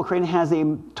 This mobile crane has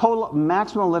a total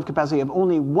maximum lift capacity of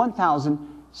only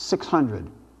 1,600,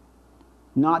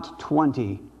 not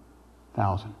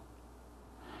 20,000.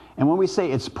 And when we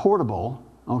say it's portable,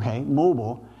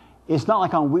 mobile, it's not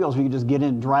like on wheels where you just get in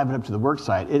and drive it up to the work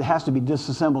site. It has to be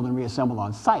disassembled and reassembled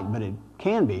on site, but it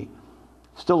can be.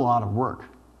 Still a lot of work.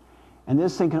 And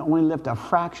this thing can only lift a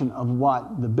fraction of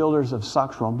what the builders of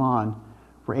Sacsayhuaman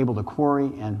were able to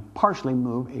quarry and partially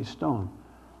move a stone.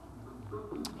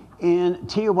 in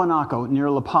Tiahuanaco, near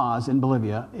La Paz in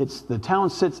Bolivia, the town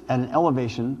sits at an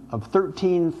elevation of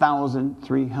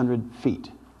 13,300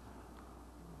 feet.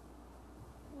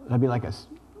 That'd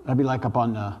be like up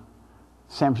on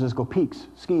San Francisco peaks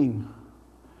skiing.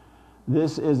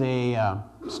 This is a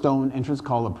stone entrance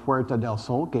called the Puerta del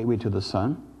Sol, Gateway to the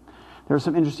Sun. There are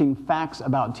some interesting facts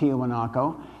about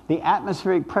Tiahuanaco. The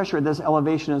atmospheric pressure at this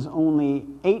elevation is only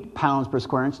 8 pounds per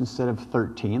square inch instead of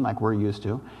 13, like we're used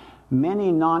to.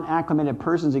 Many non-acclimated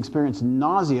persons experience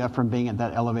nausea from being at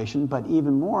that elevation, but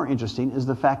even more interesting is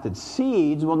the fact that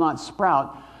seeds will not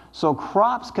sprout, so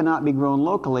crops cannot be grown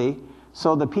locally,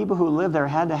 so the people who live there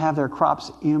had to have their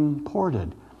crops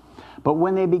imported. But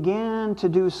when they began to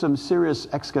do some serious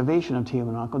excavation of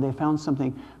Tiahuanaco, they found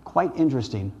something quite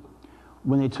interesting.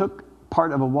 When they took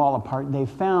part of a wall apart, they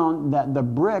found that the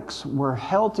bricks were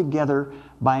held together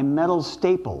by metal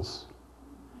staples.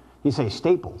 You say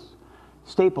staples.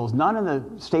 Staples, not in the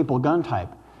staple gun type,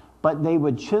 but they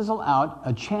would chisel out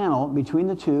a channel between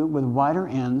the two with wider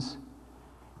ends,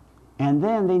 and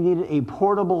then they needed a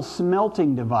portable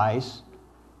smelting device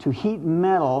to heat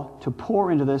metal to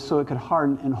pour into this so it could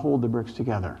harden and hold the bricks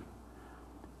together.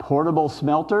 Portable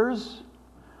smelters,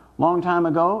 long time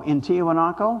ago in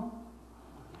Tiahuanaco,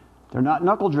 they're not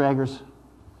knuckle draggers.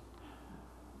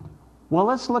 Well,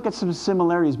 let's look at some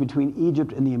similarities between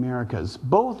Egypt and the Americas.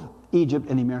 Both Egypt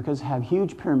and the Americas have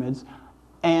huge pyramids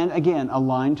and, again,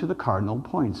 aligned to the cardinal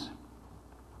points.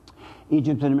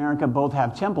 Egypt and America both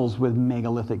have temples with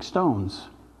megalithic stones.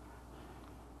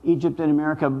 Egypt and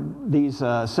America, these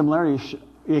similarities,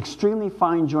 extremely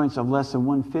fine joints of less than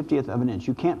 1/50th of an inch.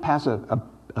 You can't pass a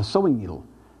sewing needle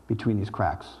between these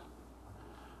cracks.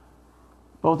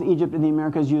 Both Egypt and the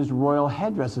Americas used royal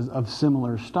headdresses of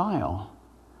similar style.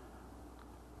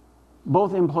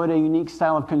 Both employed a unique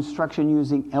style of construction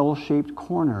using L-shaped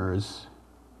corners.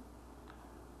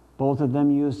 Both of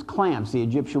them used clamps. The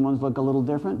Egyptian ones look a little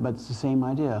different, but it's the same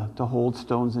idea, to hold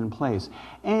stones in place.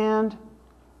 And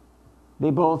they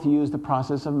both used the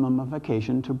process of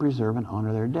mummification to preserve and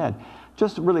honor their dead.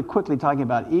 Just really quickly talking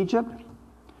about Egypt.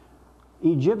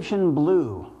 Egyptian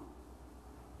blue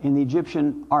in the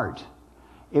Egyptian art.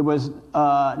 It was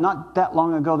not that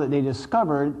long ago that they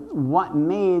discovered what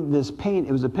made this paint.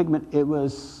 It was a pigment. It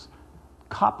was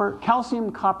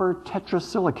calcium copper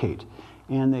tetrasilicate,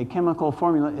 and the chemical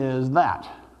formula is that.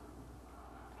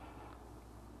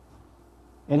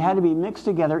 It had to be mixed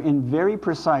together in very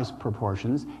precise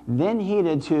proportions, then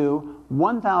heated to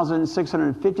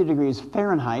 1,650 degrees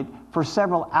Fahrenheit for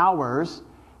several hours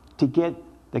to get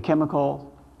the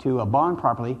chemical to bond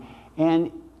properly, and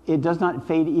it does not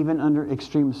fade even under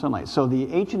extreme sunlight. So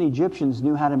the ancient Egyptians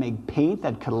knew how to make paint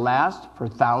that could last for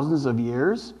thousands of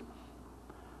years.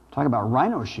 Talk about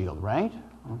rhino shield, right?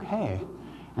 Okay.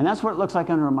 And that's what it looks like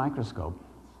under a microscope.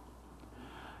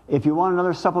 If you want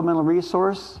another supplemental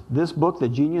resource, this book, The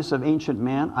Genius of Ancient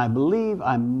Man, I believe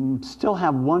I still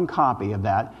have one copy of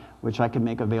that, which I can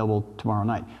make available tomorrow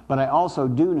night. But I also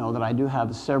do know that I do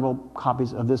have several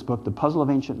copies of this book, The Puzzle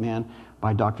of Ancient Man,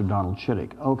 by Dr. Donald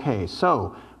Chittick. Okay,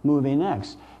 so moving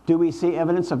next. Do we see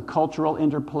evidence of cultural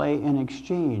interplay and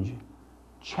exchange?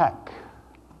 Check.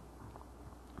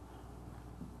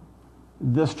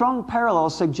 The strong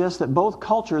parallels suggest that both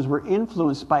cultures were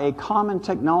influenced by a common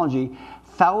technology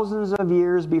thousands of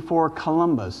years before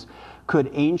Columbus.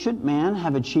 Could ancient man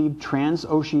have achieved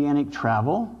transoceanic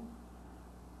travel?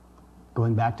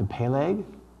 Going back to Peleg,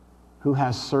 who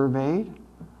has surveyed.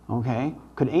 Okay.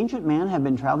 Could ancient man have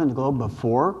been traveling the globe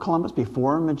before Columbus,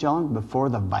 before Magellan, before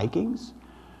the Vikings?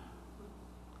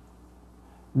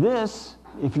 This,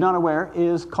 if you're not aware,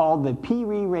 is called the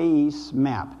Piri Reis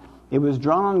map. It was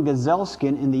drawn on gazelle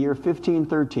skin in the year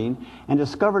 1513 and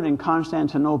discovered in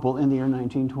Constantinople in the year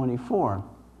 1924.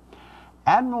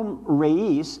 Admiral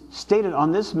Reis stated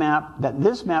on this map that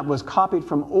this map was copied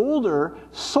from older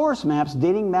source maps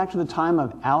dating back to the time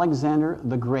of Alexander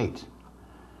the Great.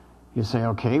 You say,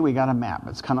 okay, we got a map.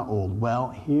 It's kind of old. Well,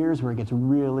 here's where it gets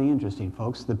really interesting,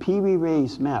 folks. The Piri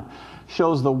Reis map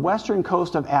shows the western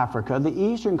coast of Africa, the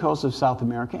eastern coast of South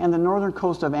America, and the northern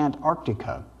coast of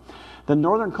Antarctica. The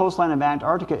northern coastline of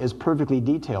Antarctica is perfectly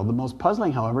detailed. The most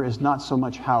puzzling, however, is not so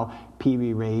much how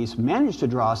Piri Reis managed to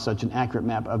draw such an accurate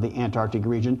map of the Antarctic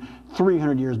region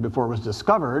 300 years before it was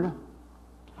discovered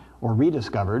or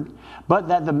rediscovered, but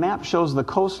that the map shows the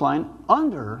coastline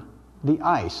under the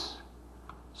ice.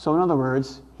 So in other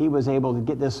words, he was able to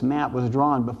get this map was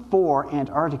drawn before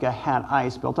Antarctica had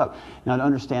ice built up. Now to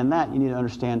understand that, you need to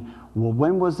understand, well,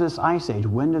 when was this ice age?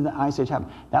 When did the ice age happen?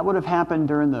 That would have happened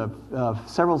during the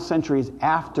several centuries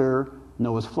after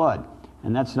Noah's flood.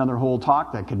 And that's another whole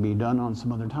talk that could be done on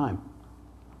some other time.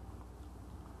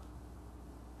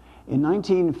 In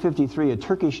 1953, a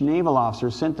Turkish naval officer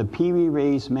sent the Pee Wee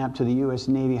Race map to the U.S.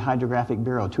 Navy Hydrographic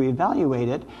Bureau. To evaluate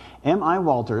it, M.I.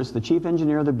 Walters, the chief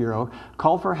engineer of the Bureau,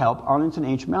 called for help Arlington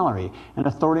H. Mallory, an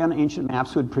authority on ancient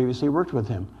maps who had previously worked with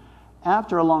him.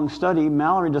 After a long study,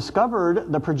 Mallory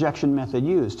discovered the projection method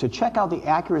used. To check out the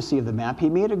accuracy of the map, he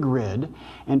made a grid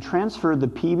and transferred the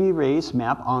Pee Wee Race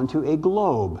map onto a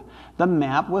globe. The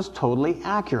map was totally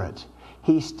accurate.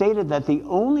 He stated that the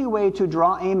only way to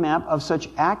draw a map of such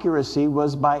accuracy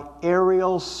was by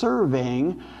aerial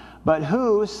surveying, but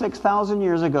who 6,000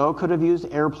 years ago could have used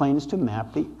airplanes to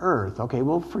map the Earth? Okay,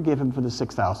 we'll forgive him for the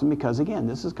 6,000 because, again,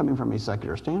 this is coming from a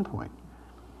secular standpoint.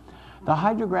 The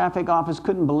Hydrographic Office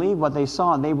couldn't believe what they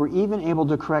saw. They were even able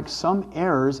to correct some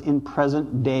errors in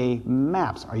present-day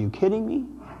maps. Are you kidding me?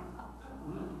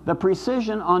 The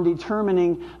precision on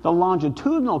determining the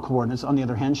longitudinal coordinates, on the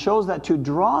other hand, shows that to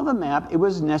draw the map, it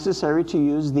was necessary to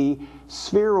use the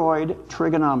spheroid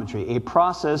trigonometry, a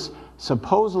process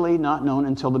supposedly not known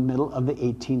until the middle of the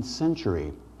 18th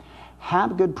century.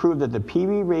 Hapgood proved that the Pee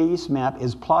Wee Race map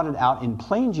is plotted out in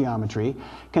plane geometry,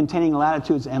 containing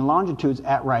latitudes and longitudes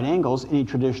at right angles in a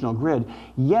traditional grid,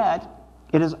 yet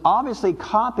it is obviously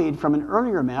copied from an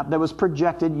earlier map that was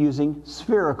projected using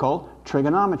spherical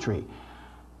trigonometry.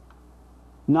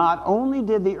 Not only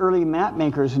did the early map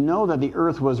makers know that the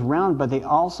Earth was round, but they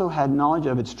also had knowledge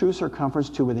of its true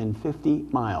circumference to within 50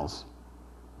 miles.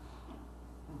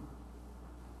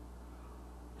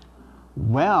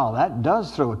 Well, that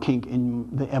does throw a kink in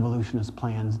the evolutionist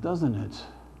plans, doesn't it?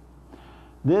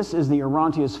 This is the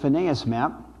Orontius Phineas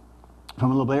map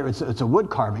from a little bit later. It's a wood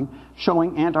carving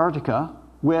showing Antarctica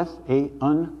with a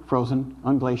unfrozen,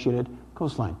 unglaciated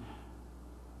coastline.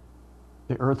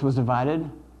 The Earth was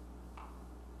divided.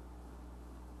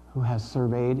 Who has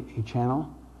surveyed a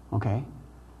channel? Okay.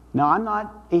 Now, I'm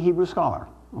not a Hebrew scholar.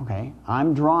 Okay.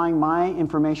 I'm drawing my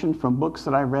information from books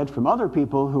that I read from other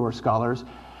people who are scholars.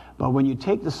 But when you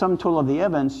take the sum total of the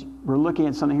evidence, we're looking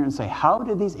at something here and say, how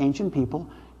did these ancient people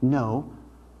know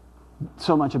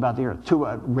so much about the Earth? To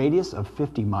a radius of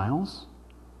 50 miles?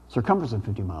 Circumference of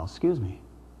 50 miles, excuse me.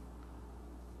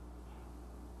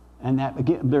 And that,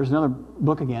 again, there's another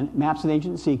book again, Maps of the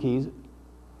Ancient Sea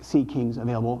Kings,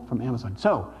 available from Amazon.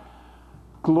 So,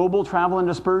 global travel and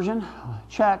dispersion,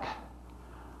 check.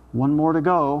 One more to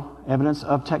go, evidence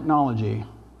of technology.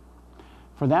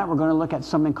 For that, we're going to look at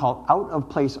something called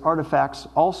out-of-place artifacts,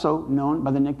 also known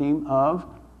by the nickname of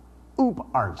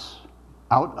OOP-arts,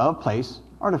 out-of-place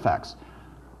artifacts.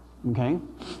 Okay?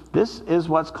 This is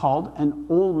what's called an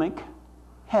Olmec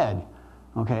head.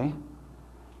 Okay?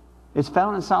 It's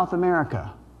found in South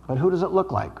America, but who does it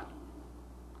look like?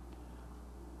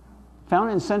 Found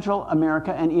in Central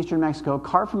America and Eastern Mexico,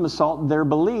 carved from basalt, they're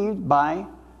believed by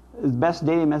the best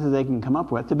dating method they can come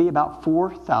up with to be about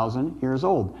 4,000 years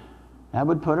old. That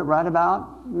would put it right about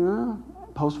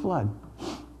post-flood.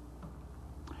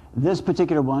 This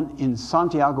particular one in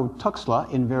Santiago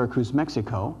Tuxtla in Veracruz,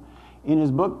 Mexico, in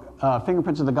his book,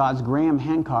 Fingerprints of the Gods, Graham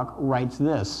Hancock writes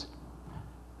this.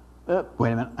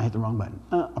 Wait a minute, I hit the wrong button.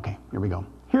 Okay, here we go.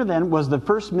 Here then was the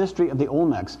first mystery of the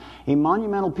Olmecs, a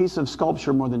monumental piece of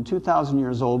sculpture more than 2,000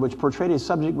 years old which portrayed a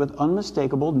subject with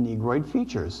unmistakable Negroid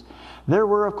features. There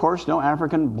were, of course, no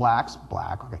African blacks,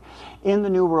 in the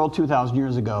New World 2,000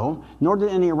 years ago, nor did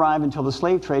any arrive until the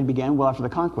slave trade began well after the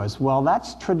conquest. Well,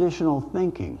 that's traditional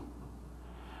thinking.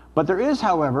 But there is,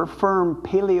 however, firm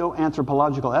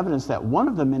paleoanthropological evidence that one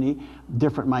of the many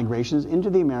different migrations into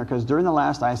the Americas during the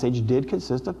last ice age did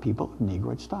consist of people of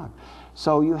Negroid stock.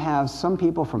 So you have some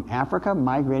people from Africa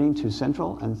migrating to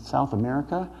Central and South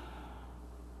America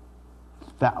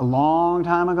that a long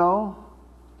time ago.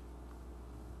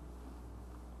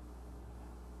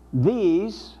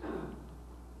 These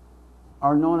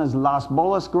are known as Las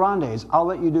Bolas Grandes. I'll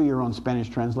let you do your own Spanish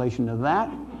translation of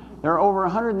that. There are over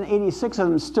 186 of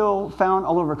them still found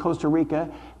all over Costa Rica.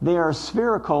 They are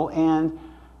spherical, and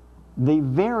the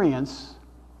variance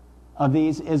of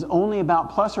these is only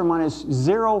about plus or minus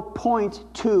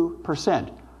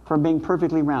 0.2% from being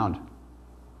perfectly round.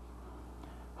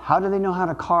 How do they know how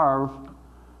to carve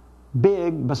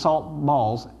big basalt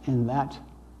balls in that,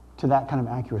 to that kind of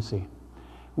accuracy?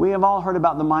 We have all heard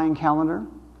about the Mayan calendar.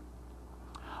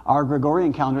 Our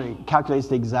Gregorian calendar calculates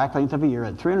the exact length of a year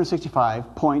at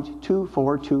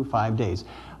 365.2425 days.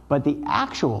 But the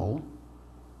actual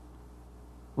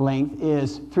length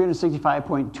is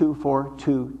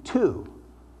 365.2422.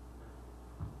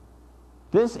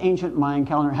 This ancient Mayan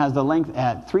calendar has the length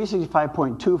at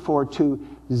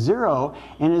 365.2420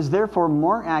 and is therefore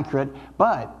more accurate,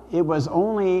 but it was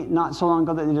only not so long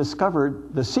ago that they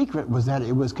discovered the secret was that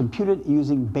it was computed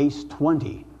using base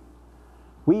 20.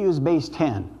 We use base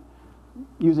 10.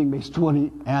 using base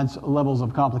 20 adds levels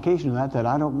of complication to that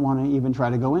I don't want to even try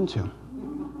to go into.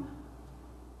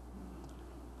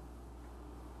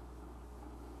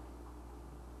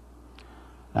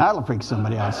 That'll freak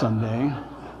somebody out someday.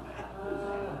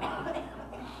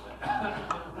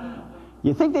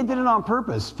 You think they did it on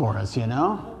purpose for us, you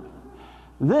know?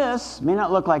 This may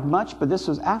not look like much, but this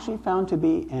was actually found to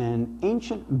be an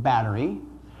ancient battery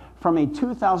from a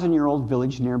 2,000-year-old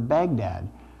village near Baghdad.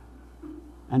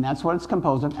 And that's what it's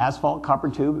composed of: asphalt, copper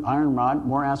tube, iron rod,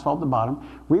 more asphalt at the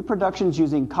bottom. Reproductions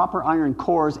using copper iron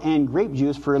cores and grape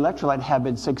juice for electrolyte have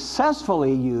been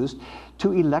successfully used to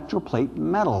electroplate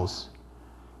metals.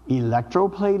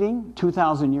 Electroplating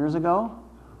 2,000 years ago?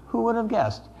 Who would have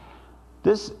guessed?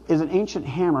 This is an ancient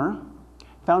hammer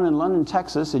found in London,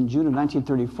 Texas in June of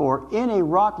 1934 in a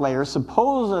rock layer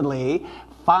supposedly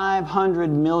 500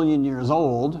 million years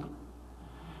old.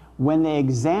 When they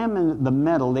examined the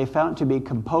metal, they found it to be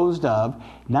composed of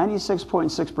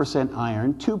 96.6%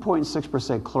 iron,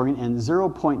 2.6% chlorine, and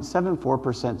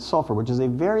 0.74% sulfur, which is a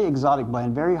very exotic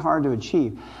blend, very hard to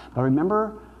achieve. But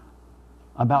remember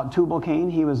about Tubal-Cain?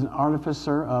 He was an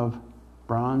artificer of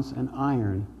bronze and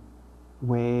iron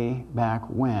way back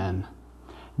when.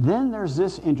 Then there's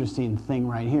this interesting thing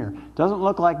right here. Doesn't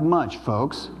look like much,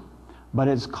 folks, but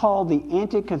it's called the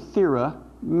Antikythera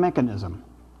mechanism.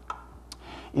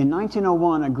 In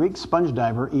 1901, a Greek sponge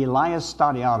diver, Elias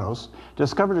Stadiatos,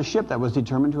 discovered a ship that was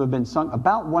determined to have been sunk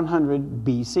about 100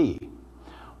 BC.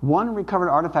 One recovered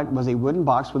artifact was a wooden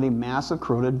box with a mass of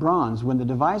corroded bronze. When the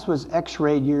device was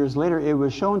x-rayed years later, it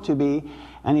was shown to be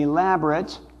an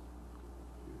elaborate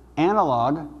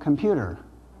analog computer.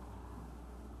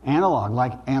 Analog,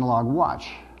 like analog watch.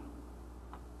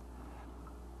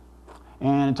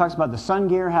 And it talks about the sun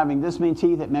gear having this many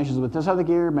teeth. It measures with this other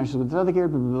gear, measures with this other gear,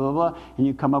 blah, blah, blah, blah. And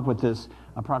you come up with this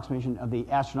approximation of the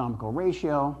astronomical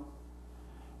ratio.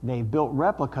 They built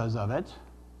replicas of it.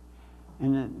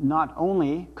 And not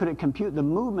only could it compute the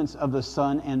movements of the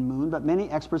sun and moon, but many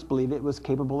experts believe it was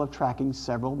capable of tracking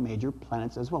several major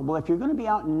planets as well. Well, if you're going to be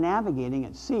out navigating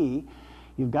at sea,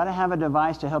 you've got to have a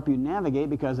device to help you navigate,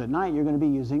 because at night you're going to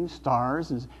be using stars.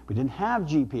 And we didn't have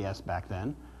GPS back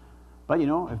then. But, you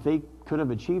know, if they could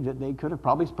have achieved it, they could have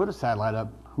probably put a satellite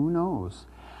up. Who knows?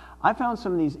 I found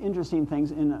some of these interesting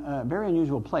things in a very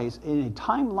unusual place. In a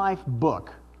Time Life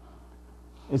book,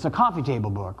 it's a coffee table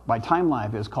book by Time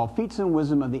Life. It's called Feats and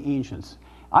Wisdom of the Ancients.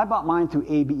 I bought mine through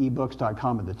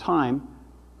abebooks.com at the time,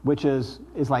 which is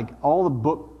like all the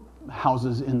book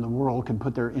houses in the world can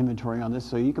put their inventory on this.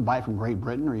 So you can buy it from Great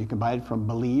Britain, or you can buy it from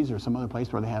Belize or some other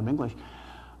place where they have English.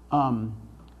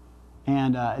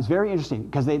 And it's very interesting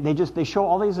because they show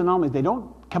all these anomalies. They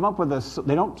don't come up with this.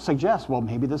 They don't suggest, well,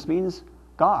 maybe this means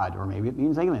God, or maybe it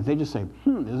means aliens. They just say,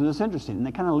 isn't this interesting? And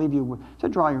they kind of leave you to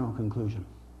draw your own conclusion.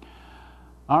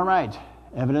 All right,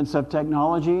 evidence of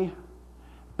technology.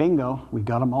 Bingo, we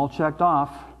got them all checked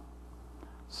off.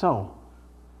 So,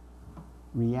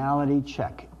 reality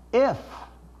check. If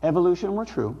evolution were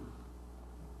true,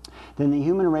 then the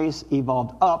human race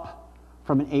evolved up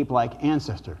from an ape-like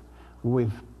ancestor.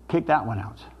 We've kicked that one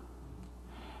out.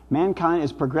 Mankind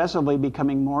is progressively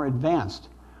becoming more advanced.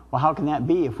 Well, how can that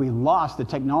be if we lost the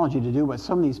technology to do what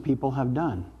some of these people have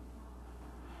done?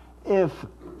 If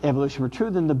evolution were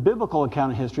true, then the biblical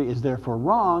account of history is therefore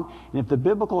wrong. And if the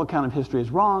biblical account of history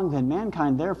is wrong, then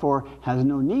mankind therefore has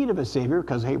no need of a savior,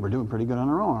 because, hey, we're doing pretty good on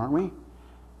our own, aren't we?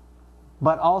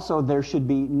 But also there should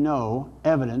be no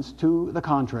evidence to the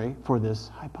contrary for this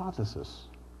hypothesis.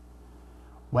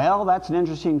 Well, that's an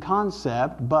interesting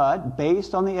concept, but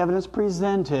based on the evidence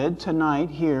presented tonight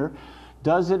here,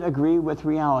 does it agree with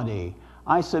reality?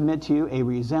 I submit to you a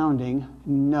resounding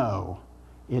no.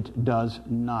 It does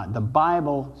not. The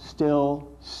Bible still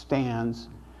stands.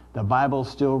 The Bible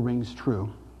still rings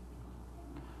true.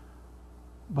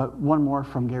 But one more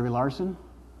from Gary Larson.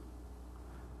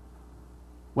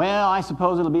 Well, I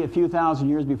suppose it'll be a few thousand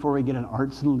years before we get an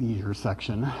arts and leisure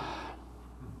section.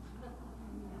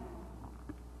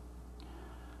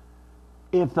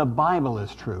 If the Bible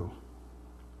is true,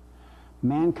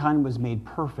 mankind was made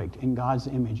perfect in God's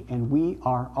image, and we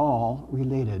are all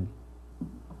related.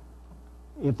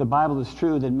 If the Bible is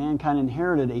true, then mankind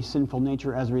inherited a sinful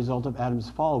nature as a result of Adam's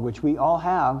fall, which we all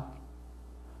have.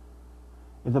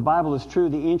 If the Bible is true,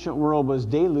 the ancient world was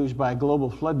deluged by a global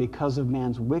flood because of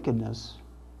man's wickedness.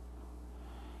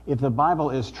 If the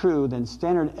Bible is true, then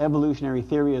standard evolutionary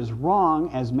theory is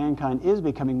wrong, as mankind is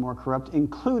becoming more corrupt,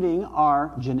 including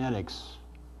our genetics.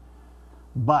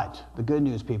 But the good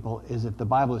news, people, is if the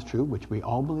Bible is true, which we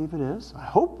all believe it is, I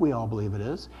hope we all believe it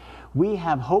is, we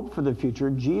have hope for the future.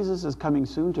 Jesus is coming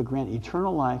soon to grant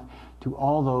eternal life to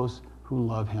all those who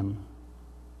love him.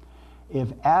 if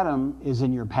Adam is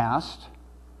in your past,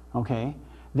 okay,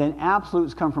 then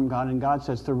absolutes come from God and God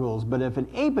sets the rules. But if an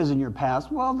ape is in your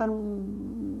past, well, then,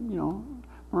 you know,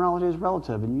 morality is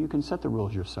relative and you can set the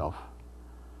rules yourself.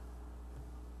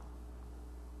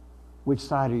 Which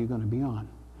side are you going to be on?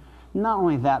 Not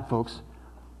only that, folks,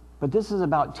 but this is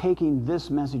about taking this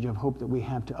message of hope that we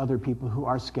have to other people who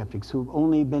are skeptics, who've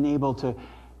only been able to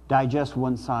digest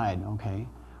one side, okay?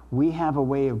 We have a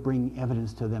way of bringing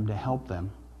evidence to them to help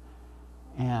them.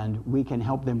 And we can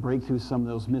help them break through some of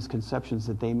those misconceptions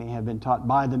that they may have been taught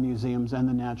by the museums and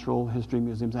the natural history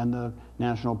museums and the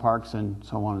national parks and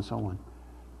so on and so on.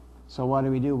 So what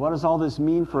do we do? What does all this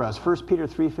mean for us? 1 Peter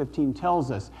 3:15 tells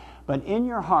us, but in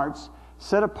your hearts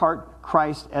set apart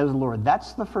Christ as Lord.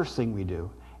 That's the first thing we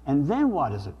do. And then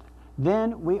what is it?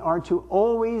 Then we are to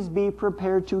always be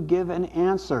prepared to give an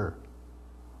answer.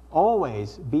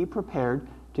 Always be prepared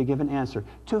to give an answer.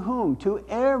 To whom? To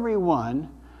everyone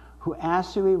who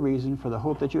asks you a reason for the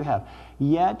hope that you have,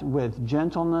 yet with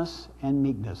gentleness and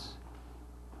meekness.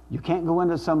 You can't go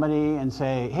into somebody and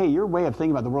say, hey, your way of thinking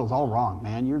about the world is all wrong,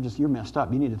 man. You're messed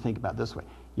up. You need to think about it this way.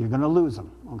 You're going to lose them,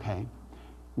 okay?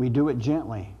 We do it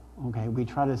gently, okay? We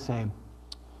try to say,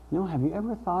 have you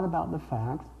ever thought about the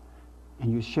fact,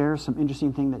 and you share some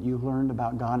interesting thing that you learned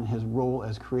about God and his role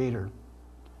as creator.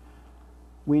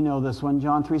 We know this one,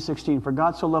 John 3:16, for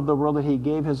God so loved the world that he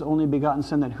gave his only begotten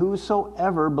Son, that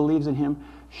whosoever believes in him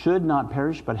should not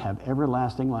perish but have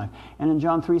everlasting life. And in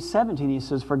John 3:17 he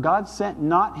says, for God sent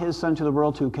not his Son to the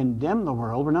world to condemn the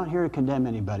world. We're not here to condemn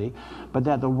anybody, but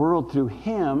that the world through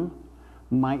him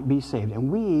might be saved.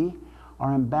 And we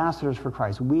are ambassadors for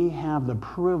Christ. We have the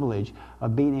privilege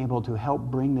of being able to help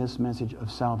bring this message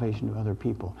of salvation to other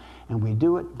people. And we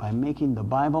do it by making the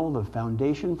Bible the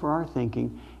foundation for our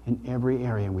thinking in every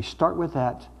area. And we start with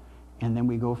that, and then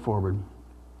we go forward.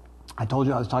 I told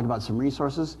you I was talking about some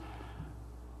resources.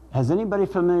 Is anybody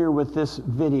familiar with this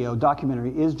video,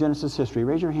 documentary, Is Genesis History?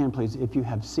 Raise your hand, please, if you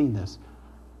have seen this.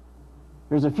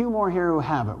 There's a few more here who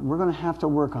haven't. We're going to have to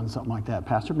work on something like that,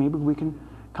 Pastor. Maybe we can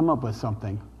come up with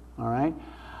something. All right.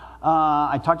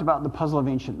 I talked about The Puzzle of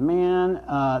Ancient Man.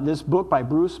 This book by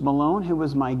Bruce Malone, who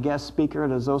was my guest speaker at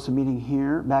a ZOSA meeting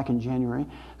here back in January.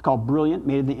 It's called Brilliant,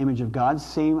 Made in the Image of God.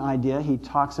 Same idea. He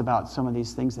talks about some of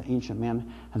these things that ancient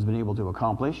man has been able to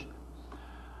accomplish.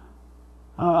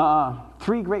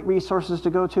 3 great resources to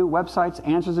go to. Websites,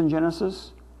 Answers in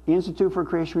Genesis, Institute for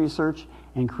Creation Research,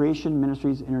 and Creation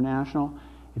Ministries International.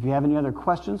 If you have any other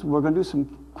questions, we're going to do some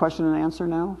question and answer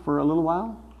now for a little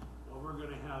while.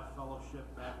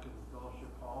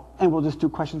 And we'll just do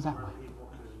questions that way. People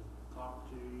can talk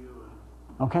to you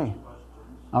and okay.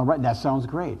 All right, that sounds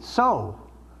great. So,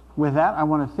 with that, I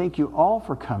want to thank you all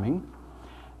for coming,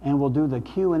 and we'll do the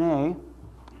Q&A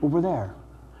over there.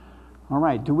 All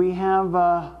right, do we have,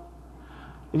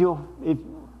 if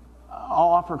I'll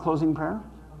offer a closing prayer,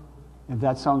 if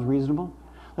that sounds reasonable.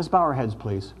 Let's bow our heads,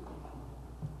 please.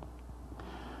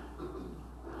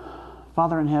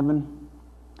 Father in heaven,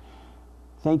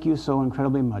 thank you so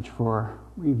incredibly much for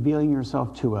revealing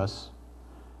yourself to us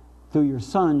through your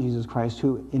Son, Jesus Christ,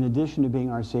 who, in addition to being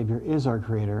our Savior, is our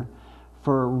Creator,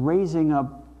 for raising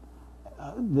up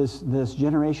this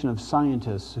generation of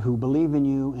scientists who believe in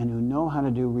you and who know how to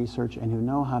do research and who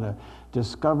know how to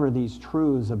discover these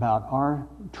truths about our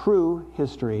true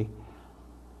history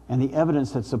and the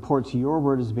evidence that supports your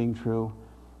word as being true.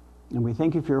 And we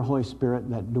thank you for your Holy Spirit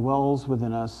that dwells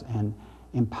within us and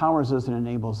empowers us and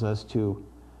enables us to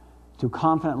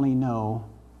confidently know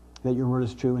that your word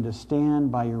is true and to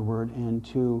stand by your word and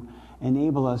to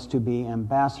enable us to be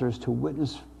ambassadors to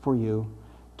witness for you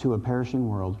to a perishing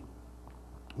world.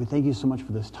 We thank you so much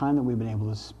for this time that we've been able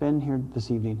to spend here this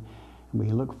evening, and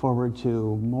we look forward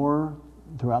to more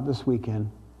throughout this weekend.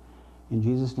 In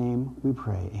Jesus' name we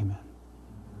pray, amen.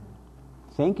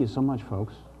 Thank you so much,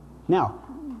 folks. Now,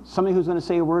 somebody who's going to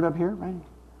say a word up here, right?